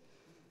this.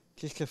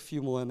 Just a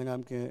few more, and then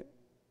I'm going to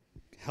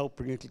help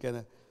bring it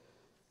together.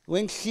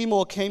 When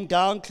Seymour came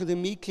down to the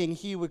meeting,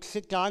 he would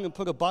sit down and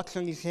put a box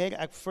on his head.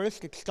 At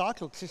first, it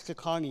startled Sister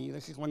Connie.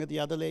 This is one of the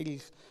other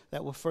ladies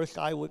that were first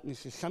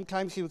eyewitnesses.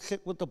 Sometimes he would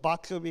sit with the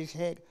box over his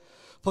head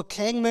for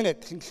 10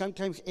 minutes, and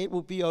sometimes it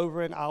would be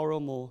over an hour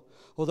or more.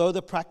 Although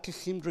the practice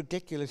seemed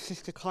ridiculous,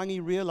 Sister Connie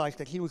realized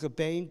that he was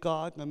obeying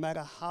God no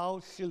matter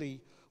how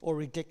silly or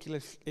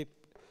ridiculous it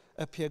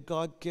appeared.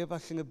 God gave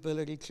us an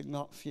ability to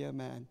not fear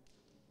man.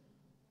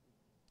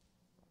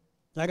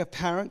 That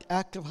apparent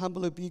act of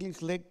humble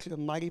obedience led to the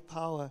mighty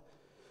power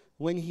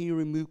when he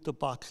removed the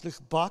box. This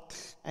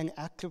box and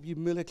act of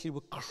humility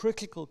were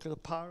critical to the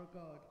power of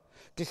God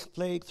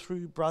displayed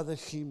through Brother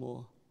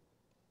Seymour.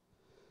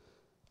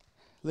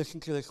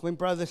 Listen to this. When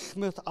Brother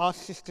Smith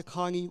asked Sister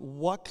Connie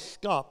what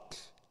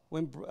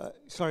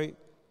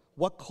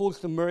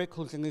caused the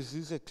miracles in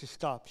Azusa to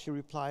stop, she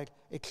replied,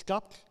 it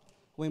stopped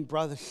when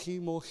Brother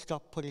Seymour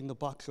stopped putting the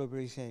box over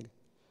his head.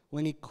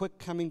 When he quit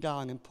coming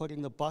down and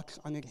putting the box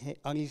on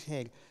his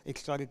head, it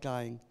started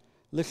dying.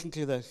 Listen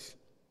to this.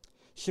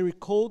 She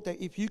recalled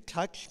that if you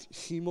touched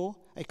Seymour,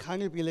 a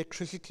kind of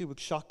electricity would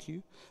shock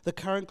you. The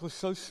current was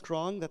so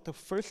strong that the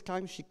first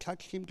time she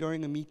touched him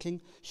during a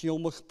meeting, she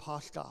almost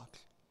passed out.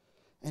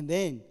 And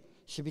then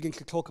she begins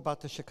to talk about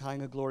the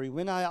Shekinah glory.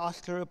 When I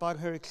asked her about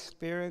her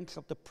experience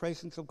of the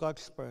presence of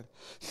God's Spirit,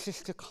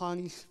 Sister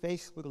Connie's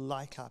face would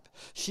light up.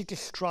 She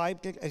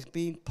described it as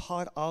being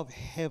part of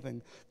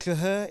heaven. To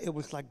her, it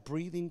was like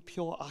breathing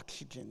pure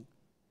oxygen.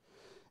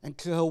 And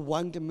to her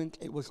wonderment,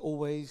 it was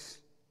always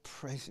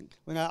present.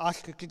 When I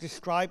asked her to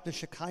describe the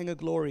Shekinah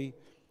glory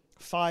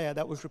fire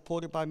that was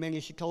reported by many,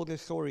 she told her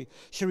story.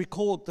 She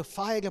recalled the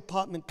fire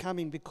department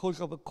coming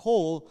because of a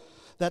call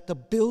that the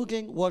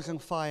building was on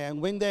fire. And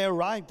when they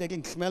arrived, they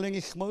didn't smell any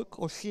smoke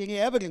or see any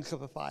evidence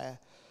of a fire.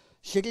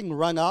 She didn't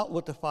run out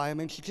with the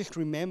firemen. She just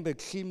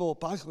remembered Seymour,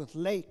 Bosworth,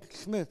 Lake,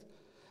 Smith,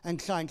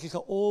 and Sines. These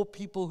are all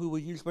people who were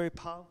used very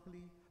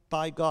powerfully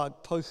by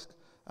God post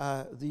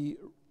the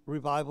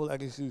revival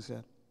at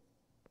Azusa.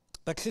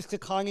 But Sister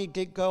Connie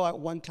did go at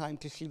one time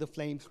to see the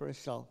flames for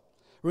herself.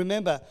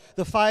 Remember,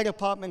 the fire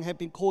department had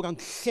been called on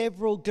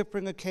several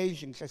different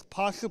occasions as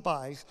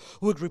passerbys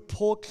would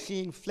report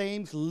seeing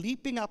flames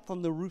leaping up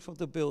from the roof of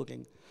the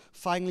building.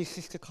 Finally,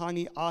 Sister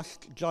Connie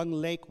asked John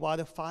Lake why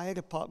the fire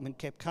department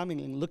kept coming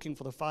and looking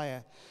for the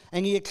fire.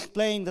 And he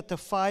explained that the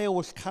fire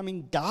was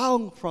coming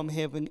down from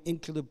heaven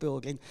into the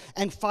building,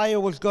 and fire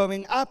was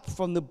going up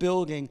from the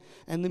building,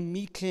 and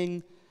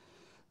meeting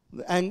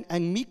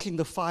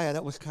the fire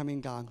that was coming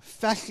down.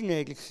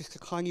 Fascinated, Sister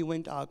Connie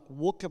went out,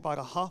 walked about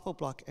a half a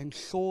block, and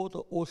saw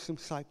the awesome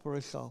sight for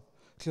herself.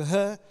 To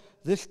her,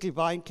 this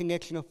divine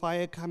connection of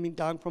fire coming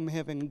down from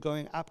heaven and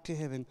going up to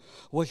heaven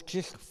was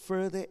just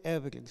further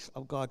evidence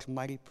of God's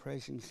mighty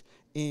presence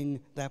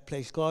in that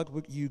place. God,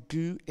 would you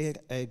do it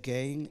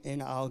again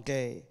in our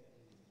day?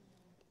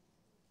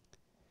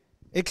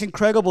 It's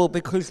incredible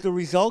because the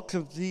result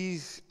of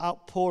these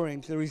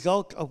outpourings, the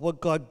result of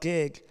what God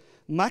did,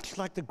 much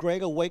like the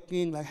Great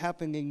Awakening that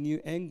happened in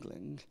New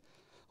England,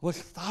 was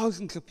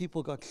thousands of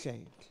people got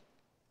saved.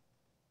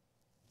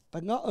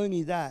 But not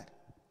only that,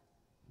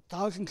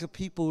 thousands of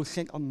people were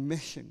sent on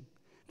mission.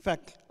 In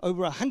fact,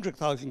 over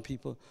 100,000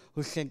 people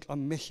were sent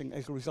on mission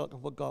as a result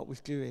of what God was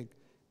doing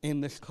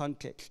in this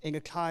context, in a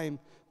time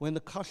when the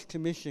cost to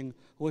mission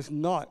was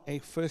not a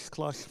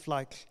first-class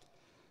flight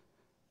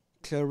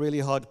to a really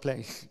hard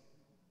place.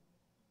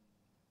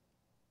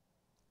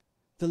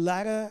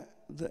 The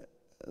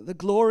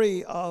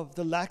glory of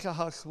the latter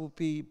house will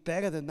be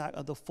better than that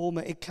of the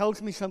former. It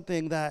tells me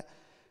something that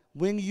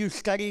when you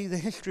study the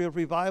history of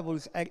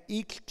revivals, at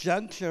each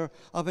juncture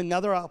of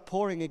another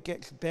outpouring, it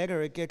gets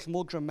better, it gets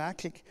more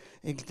dramatic,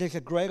 there's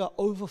a greater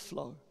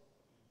overflow.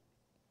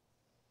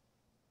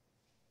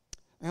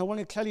 And I want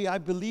to tell you, I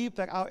believe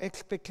that our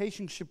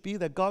expectation should be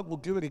that God will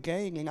do it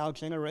again in our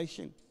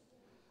generation.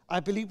 I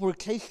believe we're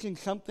tasting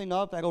something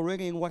of that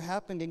already in what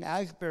happened in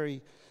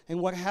Asbury and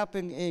what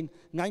happened in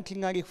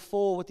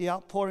 1994 with the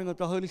outpouring of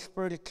the Holy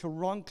Spirit at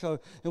Toronto,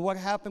 and what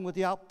happened with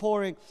the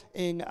outpouring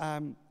in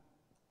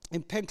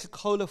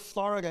Pensacola,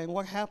 Florida, and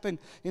what happened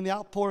in the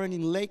outpouring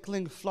in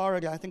Lakeland,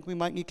 Florida. I think we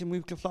might need to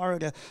move to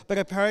Florida, but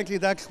apparently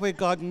that's where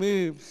God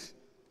moves.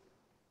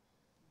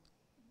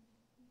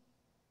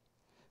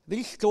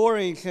 These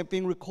stories have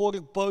been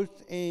recorded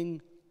both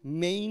in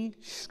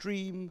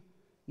mainstream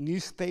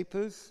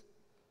newspapers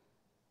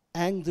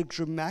and the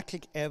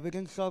dramatic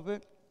evidence of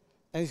it,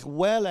 as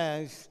well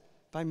as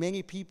by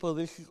many people.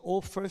 This is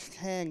all first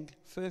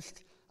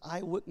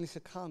eyewitness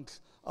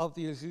accounts of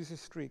the Azusa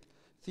Street.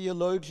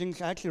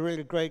 Theologians, I actually read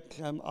a great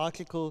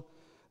article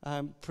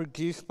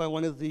produced by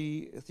one of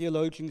the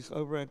theologians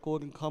over at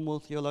Gordon Conwell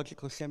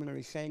Theological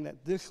Seminary, saying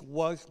that this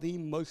was the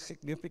most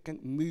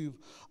significant move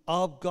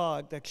of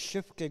God that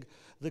shifted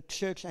the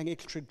church and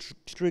its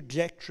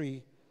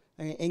trajectory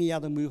than any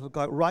other move of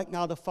God. Right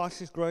now, the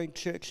fastest growing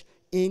church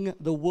in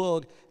the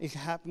world is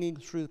happening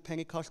through the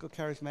Pentecostal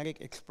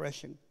charismatic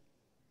expression.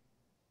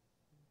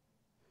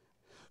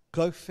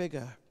 Go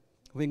figure.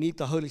 We need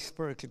the Holy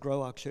Spirit to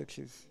grow our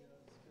churches.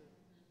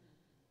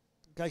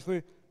 Guys,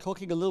 we're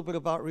talking a little bit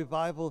about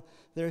revival.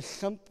 There's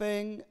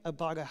something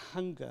about a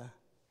hunger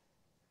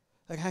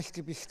that has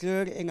to be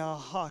stirred in our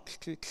hearts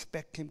to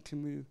expect Him to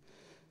move.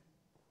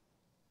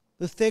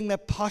 The thing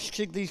that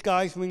postured these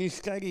guys when you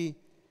study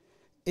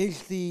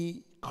is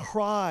the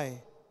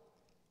cry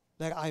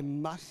that I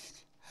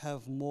must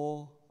have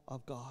more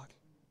of God.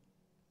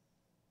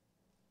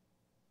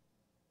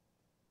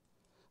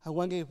 I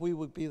wonder if we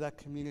would be that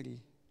community.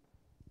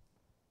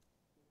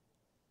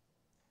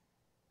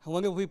 I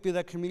wonder if we'd be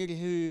that community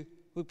who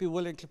would be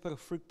willing to put a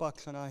fruit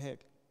box on our head,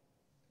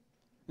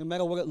 no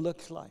matter what it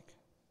looks like.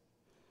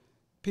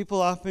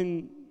 People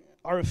often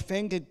are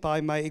offended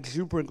by my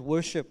exuberant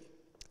worship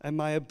and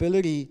my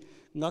ability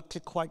not to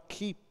quite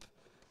keep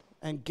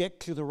and get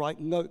to the right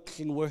notes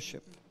in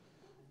worship.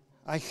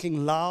 I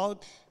sing loud.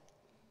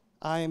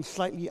 I am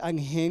slightly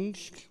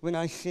unhinged when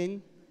I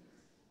sing.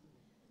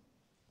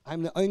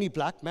 I'm the only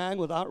black man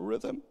without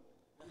rhythm.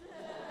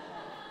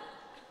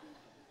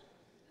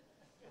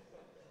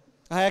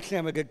 I actually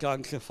am a good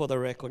dancer, for the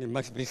record, it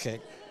must be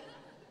said.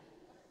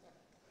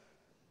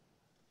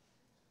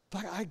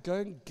 But I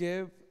don't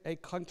give a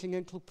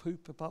continental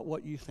poop about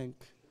what you think,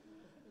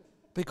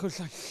 because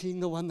I've seen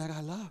the one that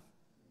I love.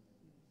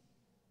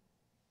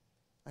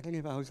 I don't know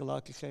if I was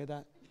allowed to say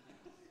that.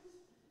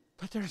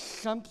 But there's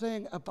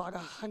something about a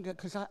hunger,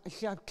 because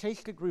I've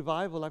tasted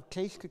revival, I've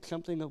tasted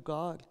something of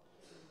God.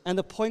 And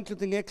the point of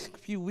the next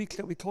few weeks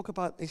that we talk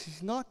about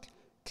is not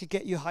to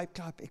get you hyped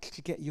up, it's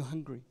to get you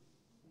hungry.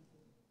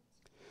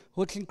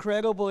 What's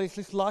incredible is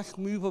this last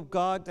move of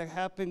God that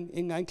happened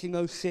in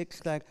 1906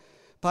 that,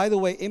 by the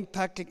way,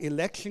 impacted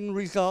election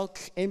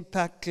results,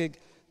 impacted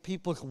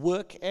people's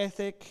work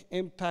ethic,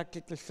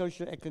 impacted the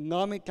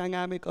socioeconomic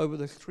dynamic over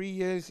the 3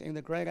 years in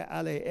the greater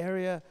LA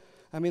area.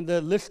 I mean,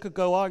 the list could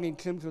go on in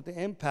terms of the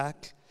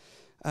impact.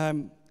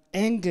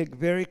 Ended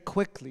very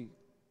quickly.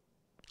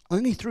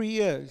 Only 3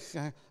 years.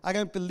 I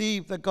don't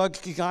believe that God's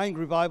designed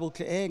revival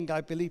to end.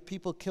 I believe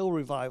people kill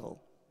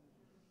revival,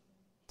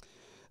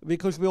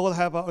 because we all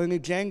have our own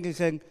agendas.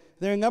 And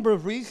there are a number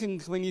of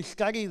reasons when you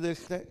study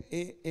this that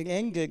it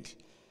ended.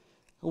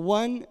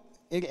 One,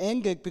 it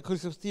ended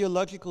because of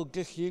theological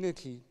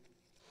disunity.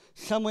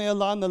 Somewhere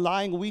along the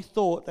line, we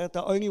thought that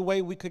the only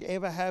way we could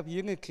ever have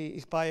unity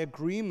is by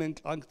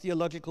agreement on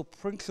theological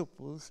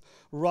principles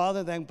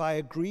rather than by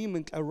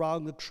agreement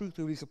around the truth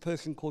who is a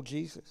person called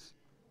Jesus.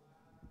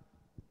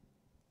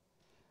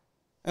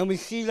 And we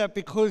see that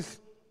because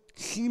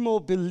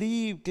Seymour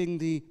believed in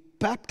the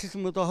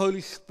baptism of the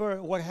Holy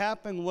Spirit, what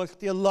happened was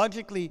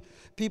theologically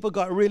people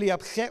got really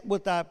upset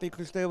with that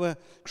because they were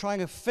trying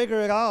to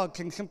figure it out,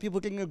 and some people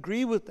didn't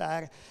agree with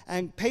that,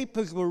 and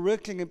papers were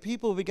written and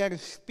people began to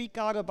speak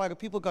out about it.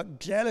 People got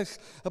jealous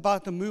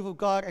about the move of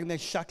God and they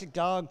shut it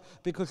down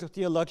because of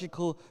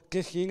theological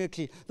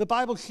disunity. The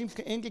Bible seems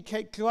to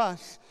indicate to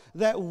us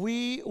that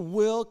we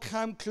will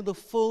come to the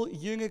full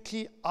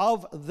unity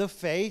of the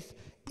faith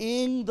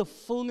in the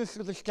fullness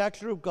of the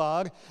stature of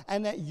God,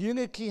 and that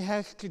unity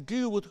has to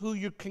do with who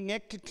you're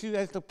connected to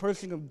as the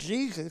person of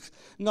Jesus,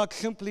 not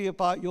simply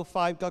about your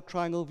 5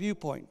 doctrinal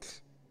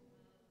viewpoints.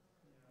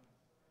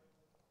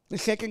 The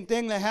second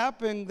thing that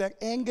happened that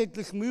ended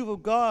this move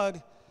of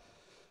God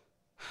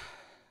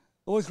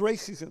was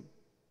racism.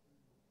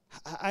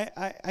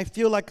 I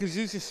feel like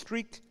Azusa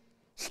Street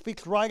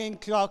speaks right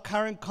into our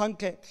current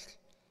context.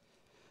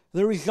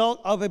 The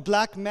result of a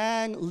black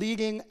man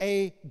leading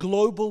a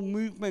global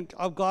movement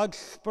of God's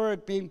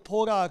Spirit being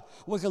poured out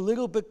was a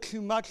little bit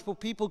too much for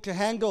people to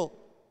handle.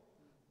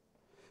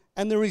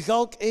 And the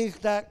result is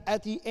that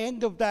at the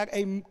end of that,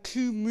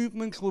 2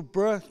 movements were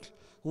birthed.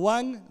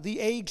 One, the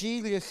AG,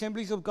 the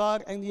Assemblies of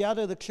God, and the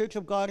other, the Church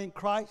of God in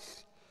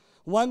Christ.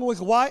 One was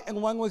white and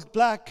one was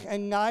black,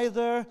 and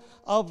neither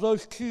of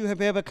those 2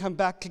 have ever come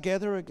back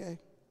together again.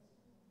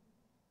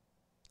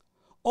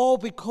 All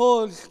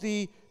because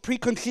the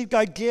preconceived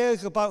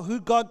ideas about who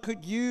God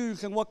could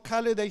use and what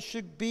color they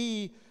should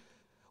be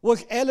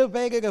was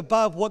elevated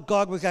above what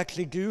God was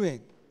actually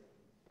doing.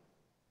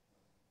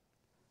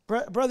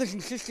 Brothers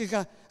and sisters,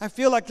 I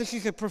feel like this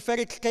is a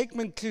prophetic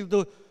statement to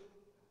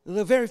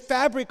the very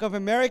fabric of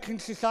American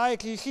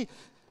society. You see,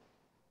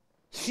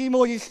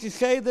 Seymour used to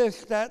say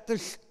this, that the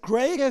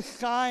greatest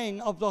sign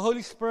of the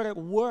Holy Spirit at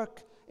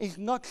work is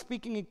not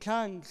speaking in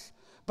tongues,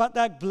 but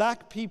that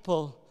black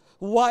people,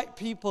 white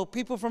people,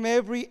 people from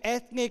every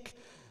ethnic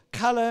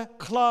color,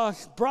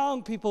 class,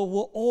 brown people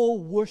were all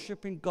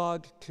worshiping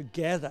God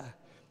together.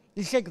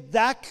 He said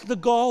that's the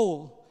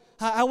goal.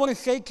 I want to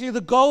say to you,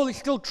 the goal is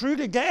still true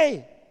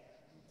today.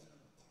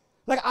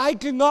 Like, I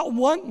do not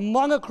want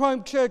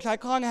monochrome church. I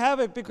can't have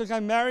it because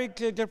I'm married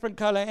to a different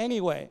color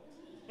anyway.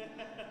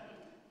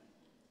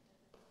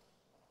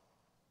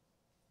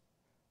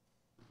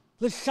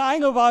 The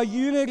sign of our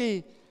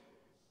unity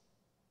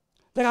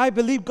that I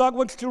believe God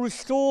wants to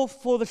restore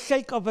for the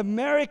sake of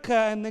America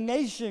and the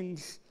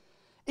nations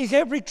is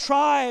every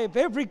tribe,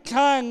 every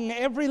tongue,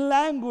 every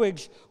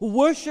language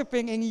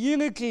worshiping in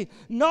unity,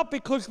 not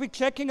because we're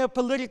checking a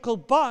political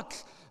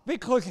box,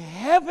 because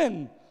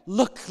heaven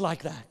looks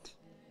like that.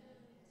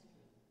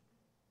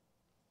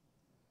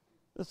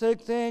 The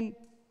third thing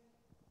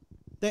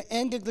that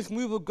ended this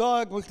move of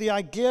God was the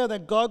idea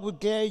that God would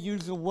dare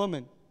use a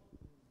woman.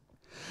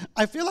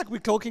 I feel like we're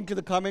talking to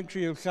the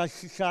commentary of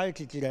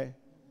society today.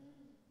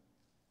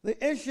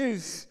 The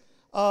issues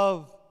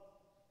of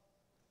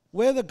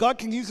whether God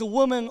can use a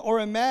woman or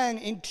a man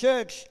in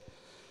church,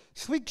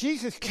 sweet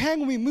Jesus,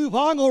 can we move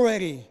on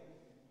already?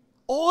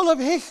 All of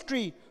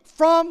history,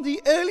 from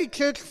the early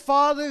church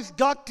fathers,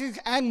 doctors,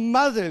 and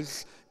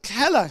mothers,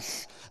 tell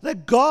us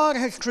that God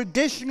has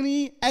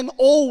traditionally and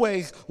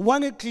always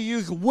wanted to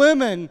use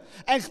women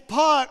as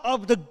part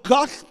of the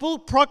gospel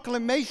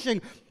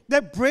proclamation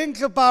that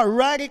brings about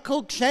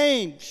radical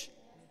change.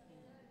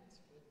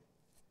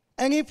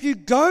 And if you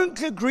don't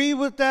agree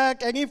with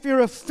that, and if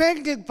you're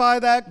offended by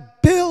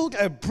that, build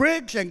a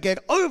bridge and get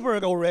over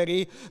it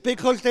already,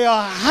 because there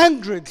are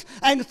hundreds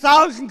and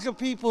thousands of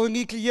people who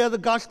need to hear the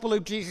gospel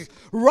of Jesus.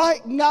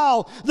 Right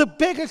now, the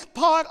biggest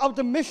part of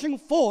the mission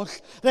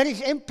force that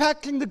is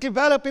impacting the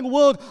developing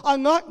world are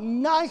not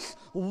nice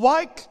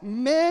white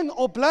men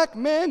or black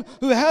men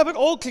who have it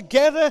all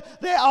together.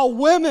 They are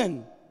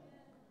women.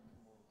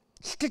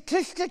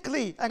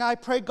 Statistically, and I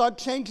pray God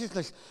changes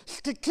this,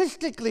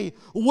 statistically,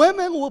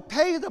 women will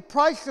pay the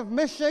price of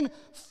mission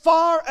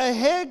far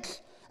ahead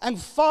and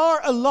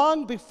far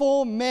along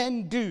before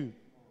men do.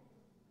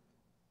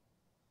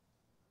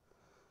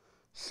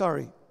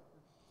 Sorry.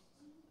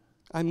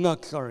 I'm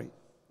not sorry.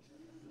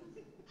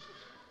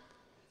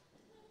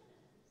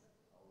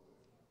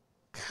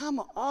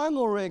 Come on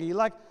already.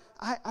 Like,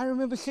 I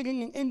remember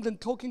sitting in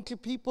England talking to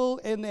people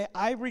in their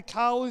ivory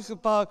towers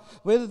about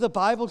whether the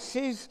Bible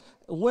says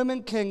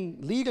women can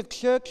lead a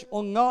church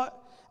or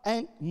not.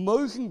 And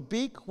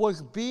Mozambique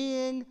was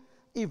being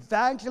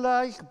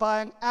evangelized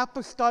by an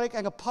apostolic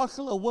and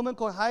apostle, a woman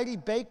called Heidi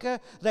Baker,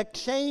 that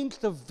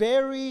changed the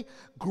very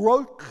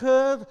growth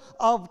curve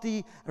of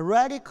the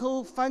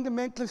radical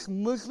fundamentalist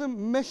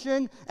Muslim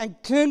mission and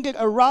turned it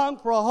around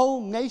for a whole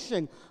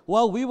nation.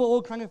 While we were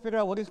all trying to figure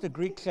out what does the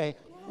Greek say.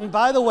 And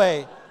by the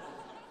way,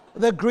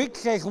 the Greek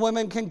says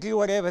women can do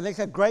whatever. There's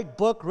a great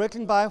book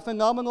written by a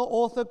phenomenal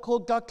author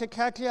called Dr.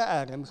 Julian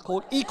Adams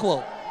called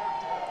Equal.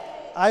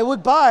 I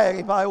would buy it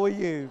if I were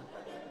you.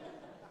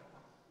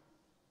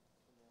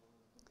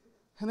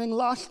 And then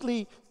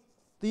lastly,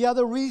 the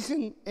other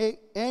reason it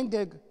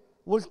ended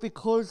was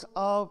because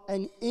of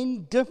an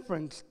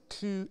indifference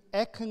to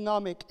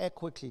economic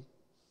equity.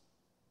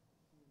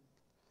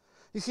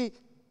 You see,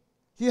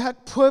 you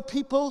had poor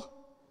people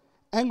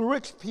and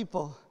rich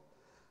people.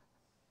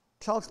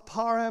 Charles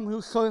Parham,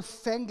 who's so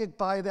offended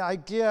by the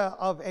idea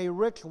of a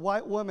rich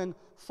white woman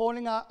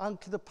falling out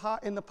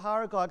in the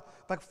power of God,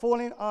 but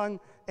falling on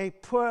a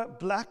poor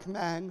black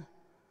man,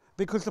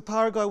 because the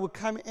power of God would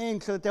come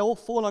in so that they all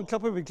fall on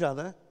top of each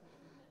other.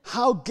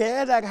 How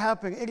dare that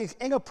happen? It is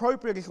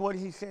inappropriate, is what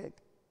he said.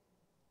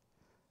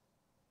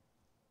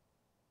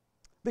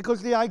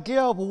 Because the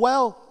idea of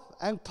wealth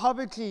and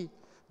poverty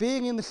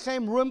being in the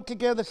same room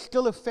together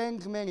still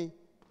offends many.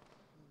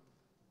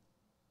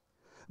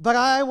 But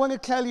I want to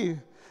tell you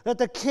that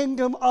the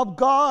kingdom of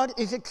God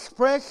is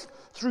expressed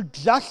through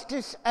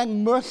justice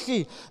and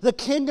mercy. The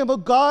kingdom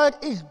of God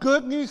is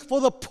good news for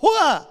the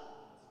poor.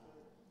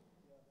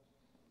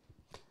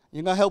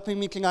 You're not helping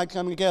me tonight, so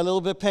I'm going to get a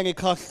little bit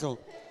Pentecostal.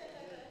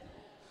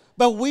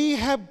 But we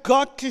have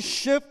got to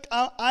shift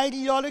our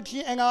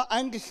ideology and our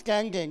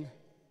understanding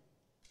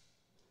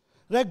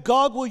that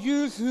God will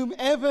use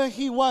whomever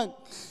He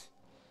wants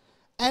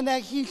and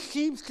that He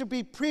seems to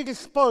be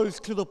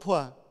predisposed to the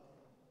poor.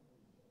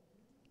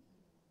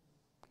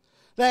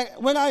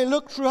 That when I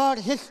look throughout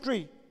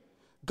history,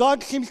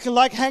 God seems to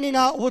like hanging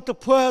out with the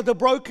poor, the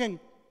broken.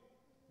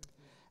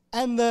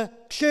 And the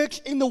church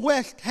in the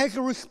West has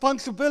a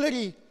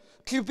responsibility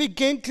to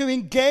begin to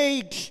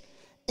engage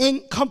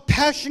in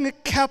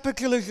compassionate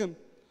capitalism.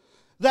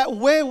 That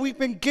where we've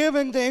been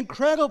given the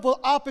incredible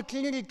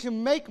opportunity to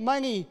make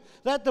money,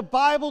 that the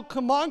Bible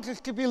commands us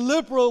to be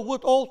liberal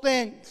with all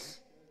things.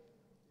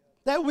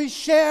 That we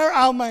share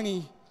our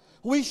money.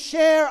 We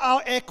share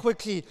our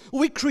equity.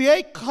 We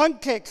create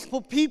context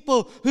for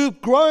people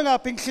who've grown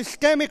up in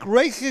systemic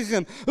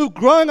racism, who've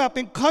grown up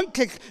in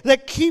contexts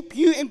that keep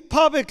you in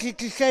poverty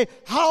to say,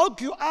 how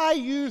do I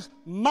use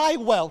my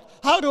wealth?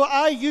 How do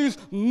I use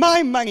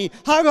my money?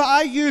 How do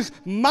I use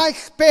my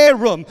spare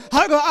room?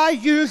 How do I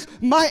use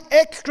my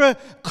extra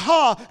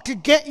car to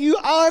get you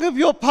out of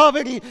your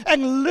poverty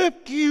and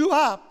lift you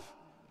up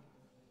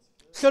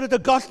so that the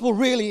gospel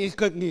really is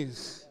good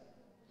news?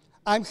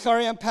 I'm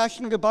sorry, I'm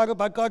passionate about it,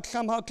 but God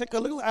somehow took a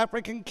little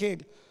African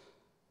kid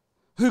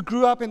who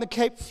grew up in the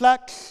Cape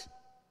Flats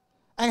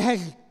and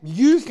has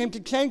used him to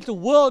change the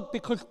world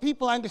because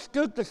people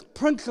understood this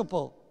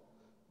principle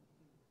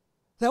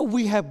that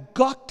we have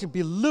got to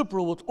be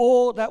liberal with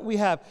all that we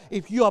have.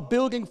 If you are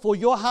building for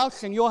your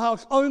house and your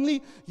house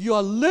only, you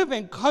are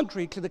living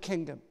contrary to the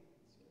kingdom.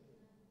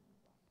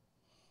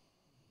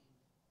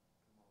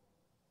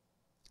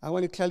 I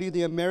want to tell you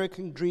the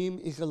American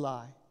dream is a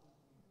lie.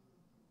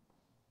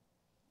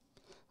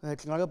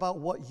 It's not about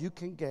what you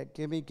can get.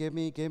 Gimme,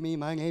 gimme, gimme.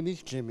 My name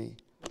is Jimmy.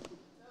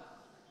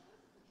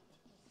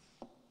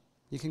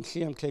 You can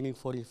see I'm turning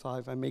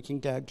 45. I'm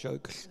making dad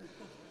jokes.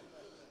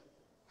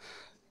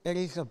 It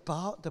is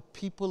about the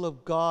people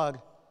of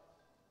God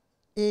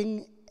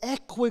in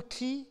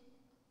equity,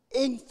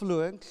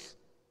 influence,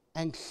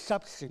 and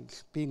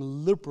substance,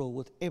 being liberal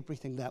with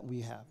everything that we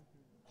have.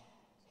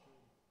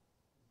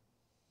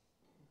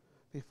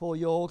 Before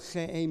you all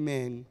say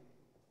amen,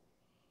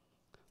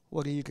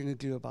 what are you going to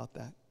do about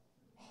that?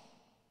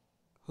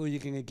 Who are you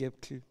going to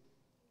give to?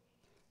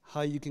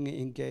 How are you going to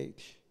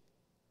engage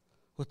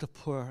with the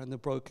poor and the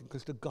broken?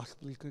 Because the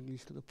gospel is good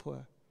news to the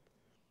poor.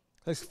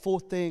 Those 4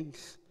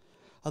 things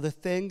are the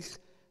things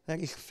that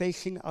is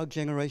facing our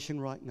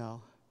generation right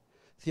now.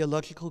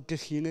 Theological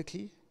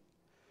disunity,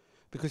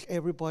 because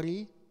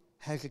everybody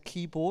has a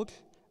keyboard,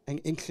 an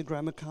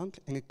Instagram account,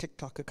 and a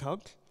TikTok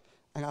account.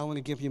 And I want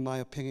to give you my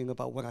opinion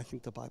about what I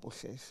think the Bible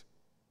says.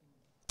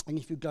 And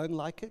if you don't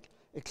like it,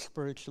 it's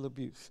spiritual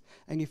abuse.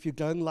 And if you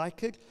don't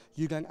like it,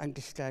 you don't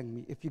understand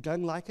me. If you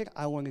don't like it,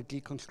 I want to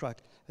deconstruct.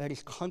 That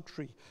is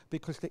contrary,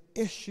 because the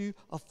issue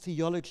of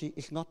theology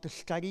is not the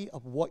study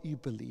of what you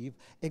believe,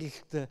 it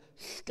is the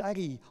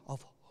study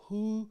of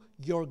who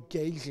you're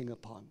gazing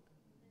upon.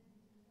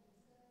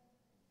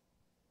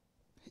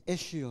 The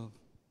issue of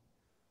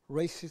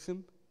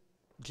racism,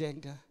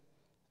 gender,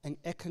 and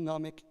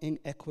economic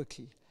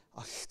inequity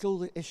are still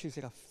the issues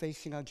that are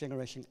facing our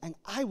generation. And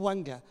I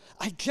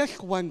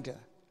just wonder,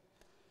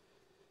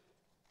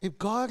 if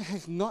God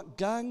has not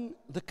done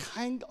the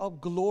kind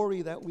of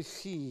glory that we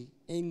see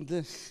in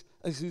this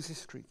Azusa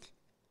Street,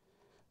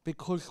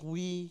 because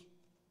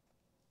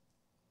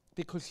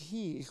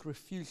He is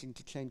refusing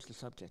to change the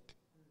subject.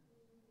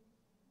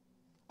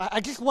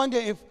 I just wonder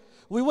if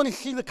we want to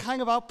see the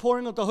kind of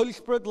outpouring of the Holy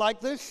Spirit like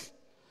this,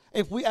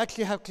 if we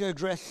actually have to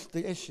address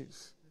the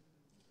issues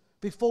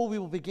before we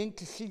will begin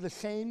to see the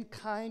same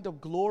kind of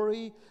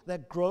glory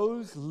that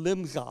grows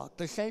limbs out,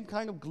 the same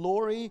kind of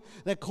glory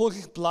that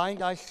causes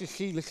blind eyes to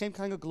see, the same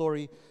kind of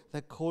glory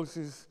that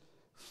causes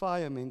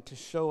firemen to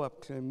show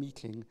up to a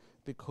meeting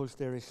because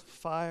there is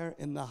fire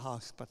in the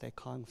house, but they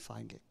can't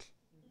find it.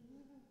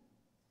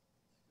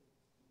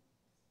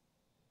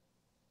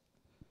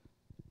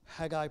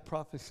 Haggai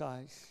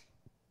prophesies,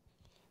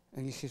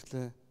 and he says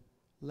the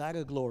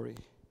latter glory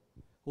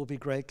will be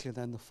greater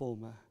than the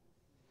former.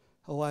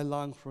 Oh, I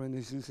long for an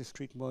Azusa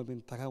Street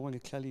moment, but I want to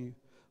tell you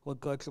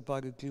what God's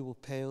about to do will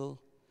pale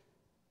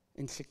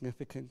in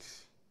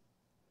significance.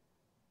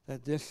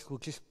 That this will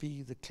just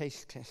be the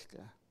taste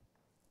tester,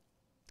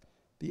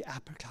 the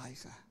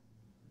appetizer,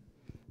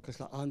 because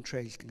the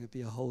entree is going to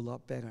be a whole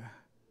lot better.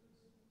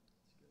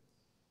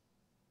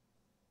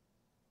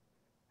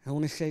 I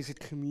want to say as a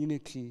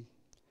community,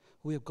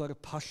 we have got to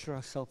posture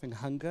ourselves in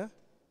hunger,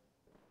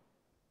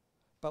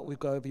 but we've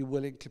got to be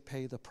willing to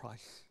pay the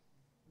price.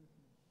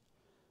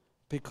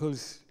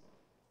 Because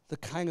the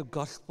kind of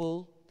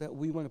gospel that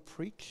we want to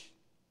preach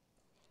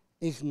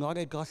is not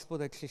a gospel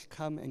that says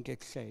come and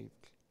get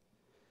saved.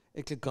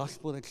 It's a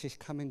gospel that says,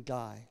 come and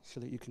die so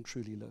that you can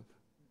truly live.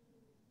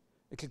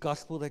 It's a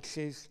gospel that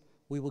says,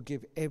 we will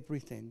give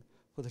everything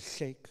for the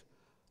sake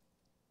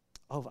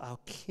of our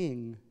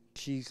King,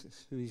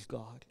 Jesus, who is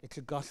God. It's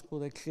a gospel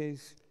that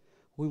says,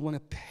 we want to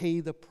pay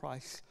the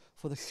price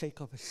for the sake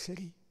of a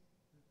city,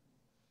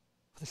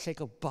 for the sake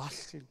of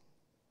Boston,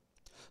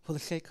 for the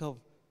sake of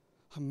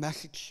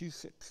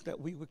Massachusetts, that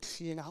we would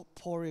see an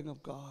outpouring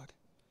of God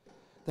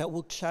that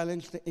will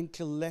challenge the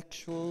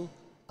intellectual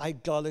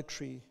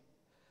idolatry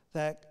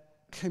that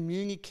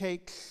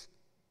communicates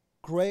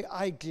great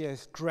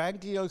ideas,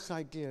 grandiose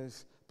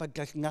ideas, but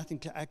does nothing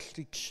to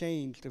actually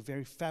change the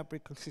very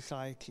fabric of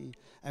society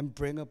and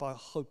bring about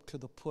hope to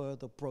the poor,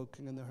 the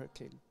broken, and the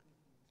hurting.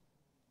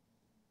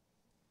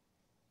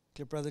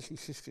 Dear brothers and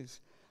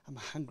sisters, I'm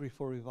hungry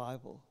for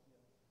revival.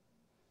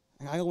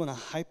 And I don't want to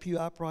hype you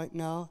up right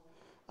now.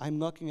 I'm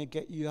not going to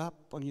get you up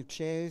on your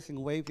chairs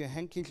and wave your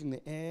hankies in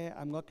the air.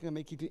 I'm not going to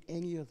make you do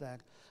any of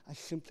that. I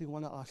simply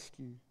want to ask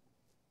you,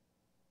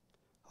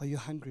 are you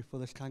hungry for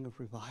this kind of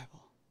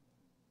revival?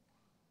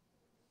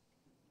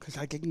 Because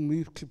I didn't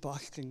move to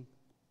Boston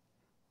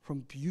from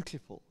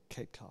beautiful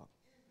Cape Town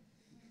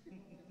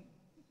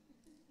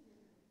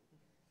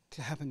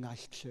to have a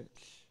nice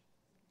church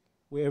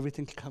where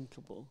everything's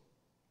comfortable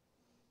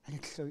and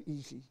it's so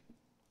easy.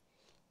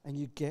 And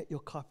you get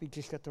your coffee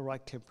just at the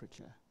right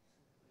temperature,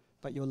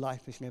 but your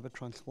life is never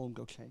transformed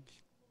or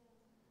changed.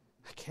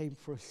 I came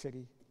for a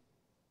city.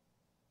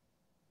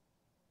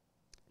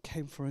 I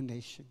came for a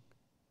nation.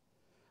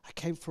 I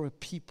came for a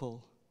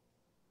people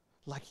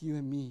like you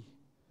and me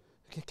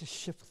who get to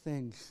shift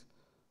things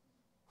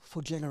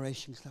for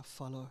generations that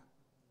follow.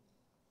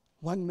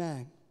 One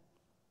man,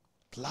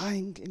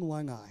 blind in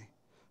one eye,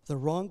 the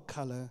wrong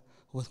color,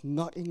 with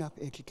not enough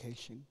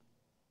education,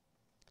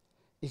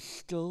 is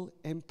still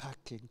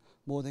impacting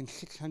more than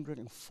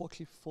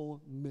 644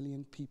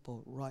 million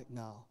people right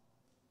now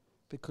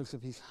because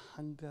of his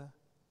hunger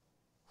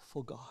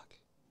for God.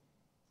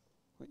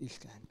 Won't you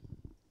stand?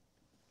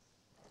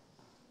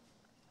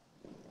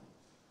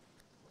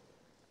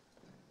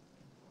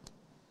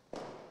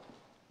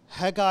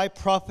 Haggai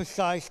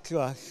prophesies to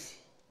us,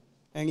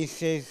 and he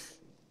says,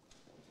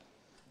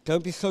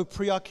 don't be so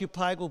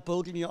preoccupied with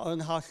building your own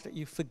house that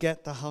you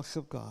forget the house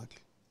of God.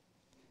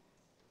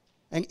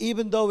 And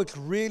even though it's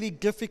really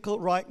difficult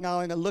right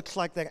now, and it looks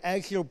like that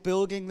as you're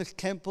building this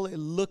temple, it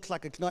looks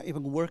like it's not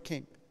even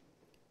working.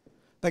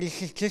 But he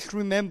says, just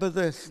remember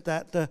this,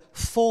 that the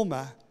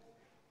former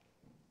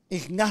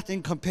is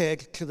nothing compared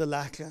to the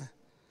latter.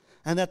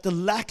 And that the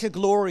latter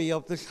glory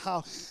of this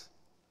house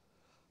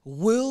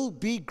will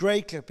be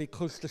greater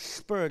because the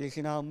Spirit is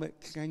in our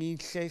midst. And he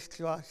says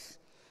to us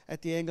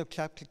at the end of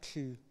chapter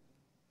 2,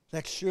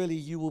 that surely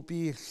you will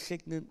be a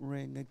signet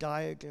ring, a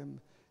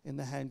diadem in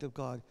the hand of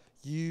God.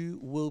 You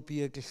will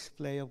be a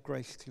display of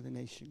grace to the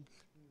nations.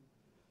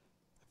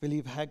 I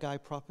believe Haggai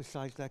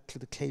prophesies that to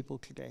the table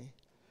today.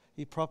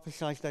 He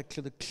prophesies that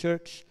to the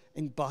church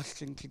in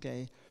Boston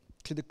today,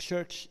 to the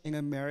church in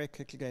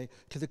America today,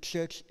 to the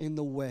church in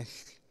the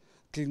West.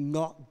 Do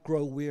not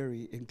grow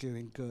weary in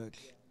doing good,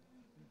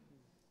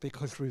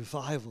 because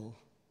revival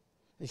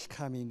is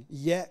coming.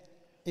 Yet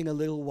in a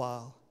little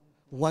while,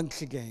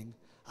 once again,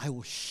 I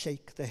will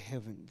shake the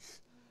heavens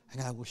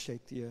and I will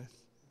shake the earth.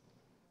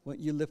 Won't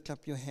you lift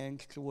up your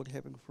hands toward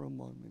heaven for a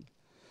moment?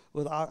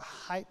 Without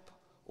hype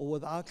or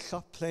without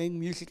soft playing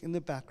music in the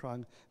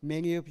background,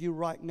 many of you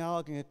right now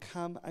are going to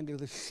come under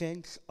the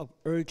sense of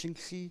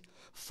urgency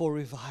for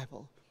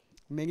revival.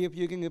 Many of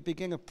you are going to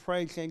begin to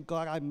pray saying,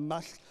 God, I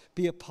must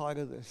be a part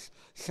of this.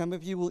 Some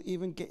of you will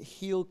even get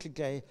healed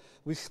today.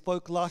 We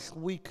spoke last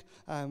week,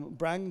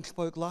 Brandon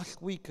spoke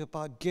last week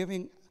about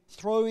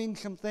throwing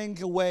some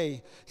things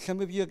away. Some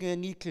of you are going to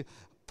need to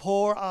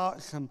pour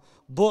out some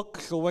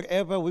books or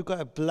whatever. We've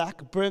got a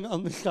black bin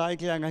on the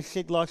side here, and I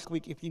said last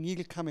week, if you need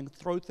to come and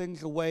throw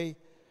things away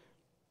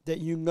that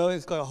you know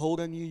has got a hold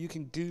on you, you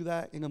can do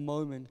that in a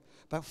moment.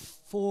 But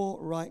for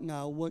right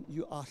now, won't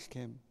you ask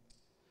him?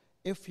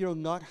 If you're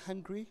not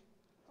hungry,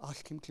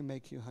 ask him to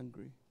make you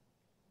hungry.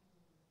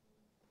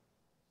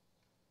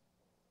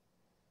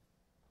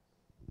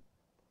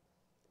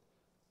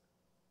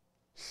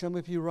 Some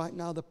of you right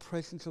now, the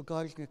presence of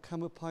God is going to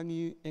come upon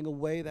you in a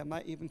way that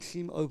might even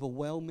seem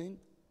overwhelming,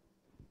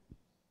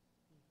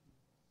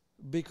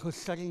 because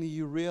suddenly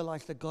you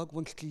realize that God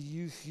wants to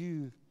use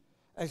you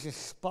as a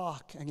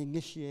spark and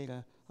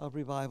initiator of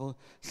revival.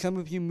 Some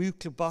of you moved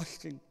to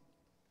Boston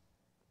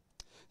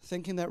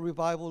thinking that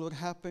revival would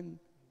happen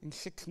in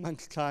 6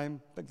 months'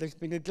 time, but there's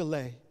been a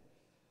delay.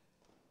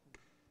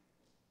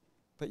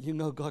 But you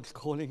know God's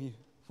calling you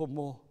for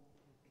more.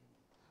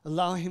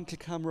 Allow him to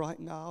come right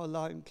now.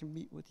 Allow him to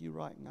meet with you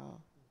right now.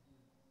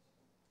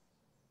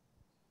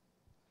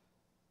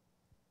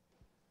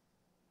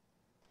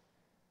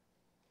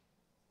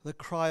 The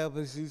cry of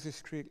Azusa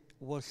Street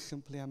was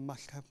simply, I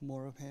must have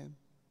more of him.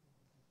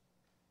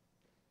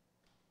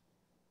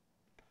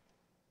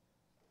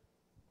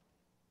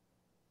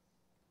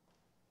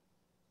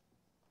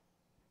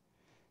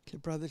 Okay,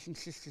 brothers and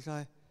sisters,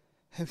 I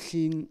have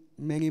seen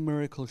many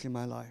miracles in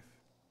my life.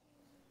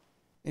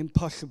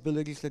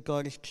 Impossibilities that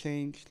God has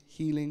changed,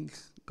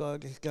 healings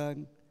God has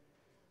done,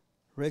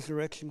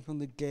 resurrection from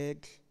the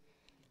dead,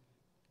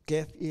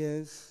 deaf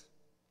ears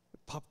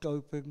popped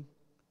open,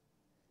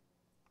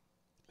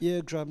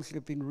 eardrums that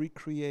have been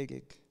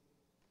recreated,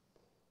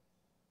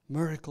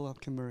 miracle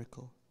after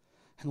miracle.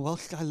 And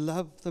whilst I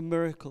love the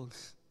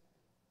miracles,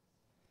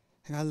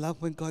 and I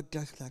love when God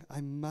does that,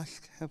 I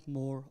must have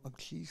more of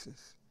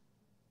Jesus.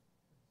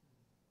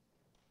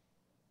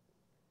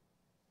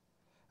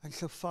 And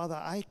so, Father,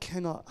 I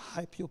cannot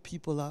hype your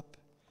people up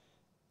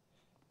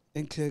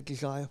into a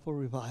desire for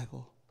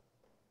revival.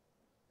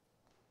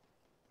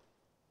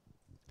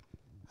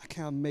 I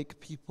cannot make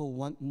people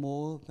want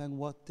more than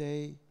what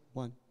they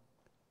want.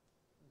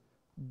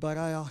 But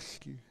I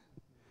ask you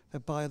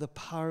that by the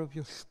power of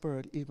your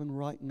Spirit, even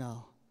right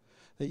now,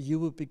 that you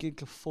will begin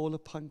to fall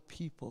upon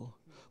people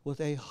with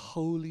a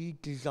holy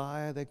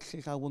desire that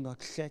says, I will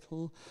not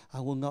settle, I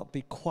will not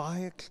be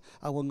quiet,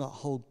 I will not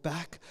hold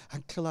back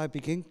until I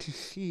begin to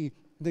see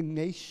the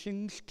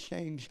nations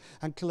change,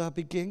 until I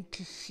begin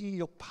to see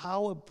your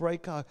power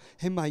break out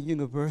in my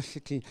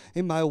university,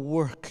 in my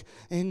work,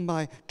 in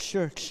my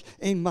church,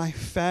 in my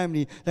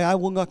family, that I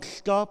will not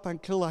stop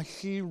until I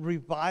see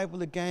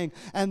revival again.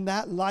 And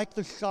that, like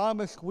the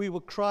psalmist, we will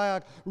cry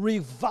out,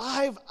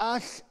 revive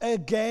us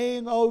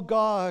again, O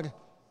God.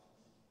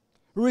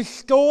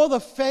 Restore the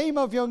fame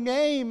of your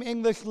name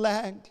in this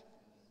land.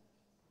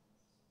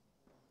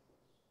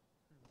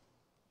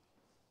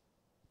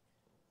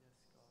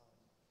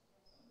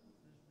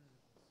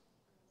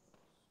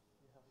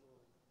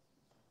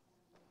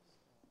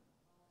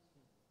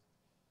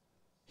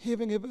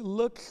 Even if it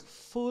looks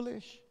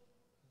foolish,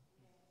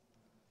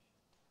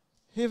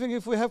 even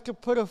if we have to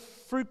put a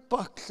fruit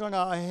box on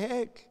our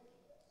head,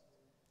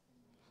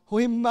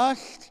 we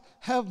must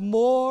have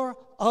more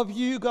of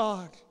you,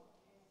 God.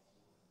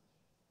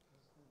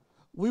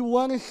 We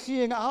want to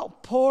see an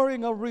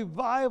outpouring of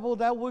revival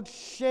that would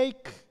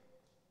shake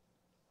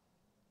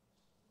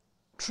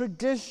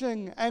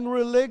tradition and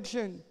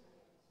religion,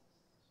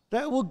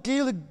 that will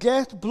deal a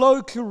death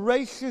blow to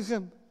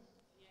racism,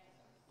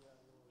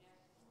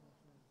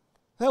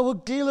 that will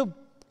deal a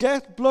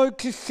death blow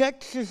to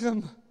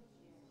sexism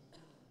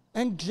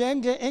and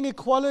gender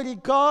inequality.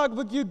 God,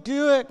 would you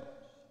do it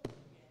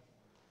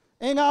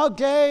in our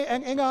day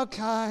and in our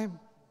time?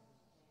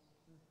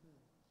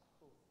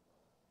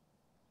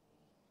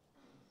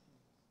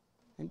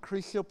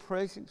 Increase your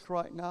presence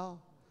right now.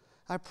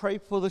 I pray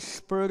for the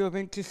spirit of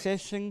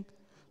intercession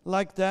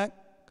like that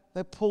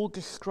Paul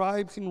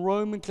describes in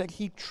Romans, that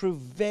he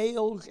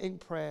travails in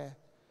prayer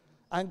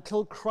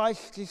until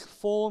Christ is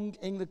formed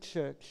in the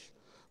church.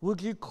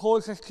 Would you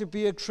cause us to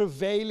be a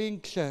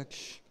travailing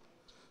church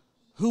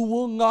who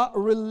will not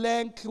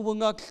relent, who will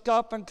not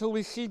stop until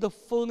we see the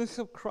fullness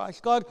of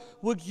Christ? God,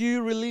 would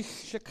you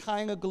release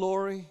Shekinah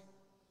glory?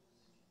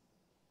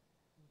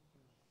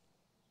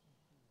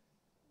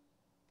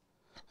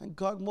 And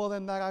God, more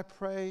than that, I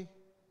pray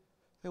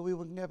that we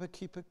would never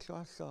keep it to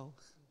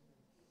ourselves.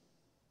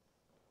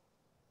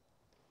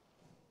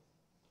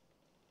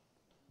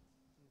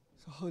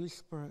 So Holy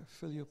Spirit,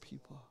 fill your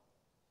people.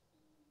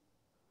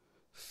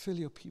 Fill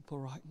your people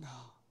right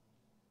now.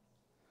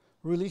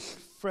 Release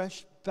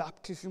fresh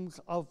baptisms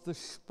of the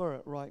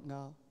Spirit right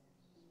now.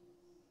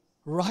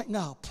 Right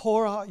now,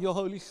 pour out your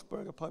Holy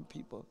Spirit upon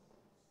people.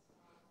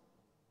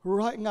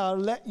 Right now,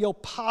 let your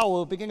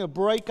power begin to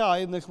break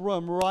out in this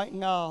room right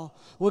now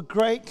with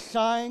great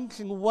signs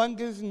and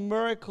wonders and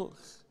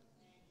miracles.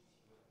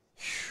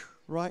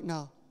 Right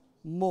now,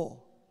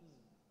 more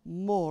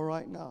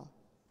right now,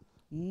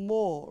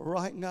 more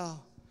right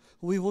now.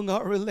 We will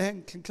not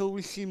relent until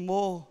we see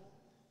more.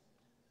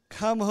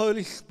 Come,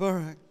 Holy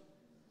Spirit.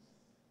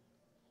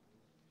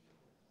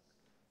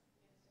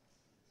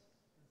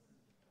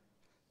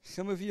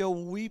 Some of you are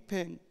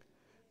weeping.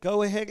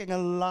 Go ahead and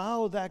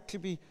allow that to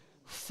be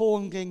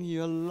formed in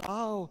you.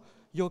 Allow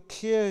your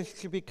tears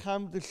to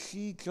become the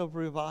seeds of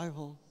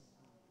revival.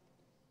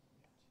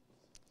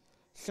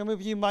 Some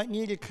of you might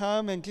need to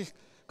come and just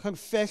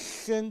confess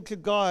sin to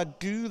God.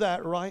 Do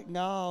that right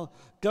now.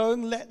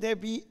 Don't let there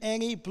be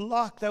any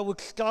block that would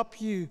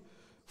stop you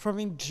from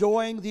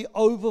enjoying the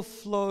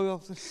overflow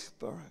of the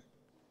Spirit.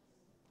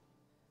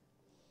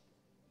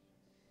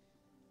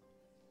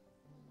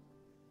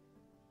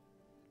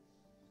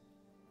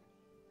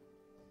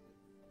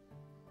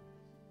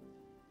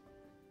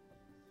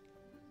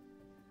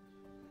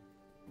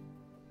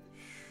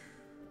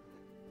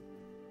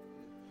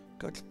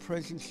 God's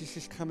presence is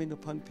just coming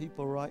upon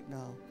people right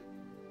now.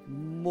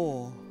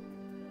 More.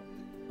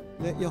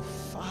 Let your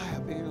fire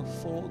begin to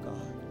fall,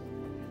 God.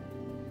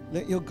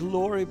 Let your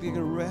glory begin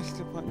to rest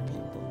upon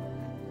people.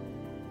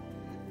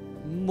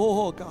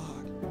 More,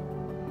 God.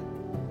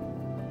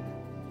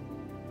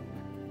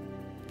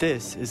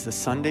 This is the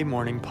Sunday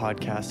morning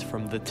podcast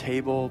from The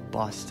Table,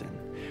 Boston,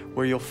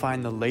 where you'll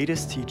find the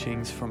latest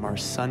teachings from our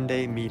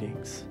Sunday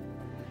meetings.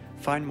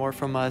 Find more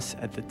from us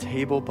at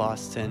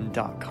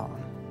thetableboston.com.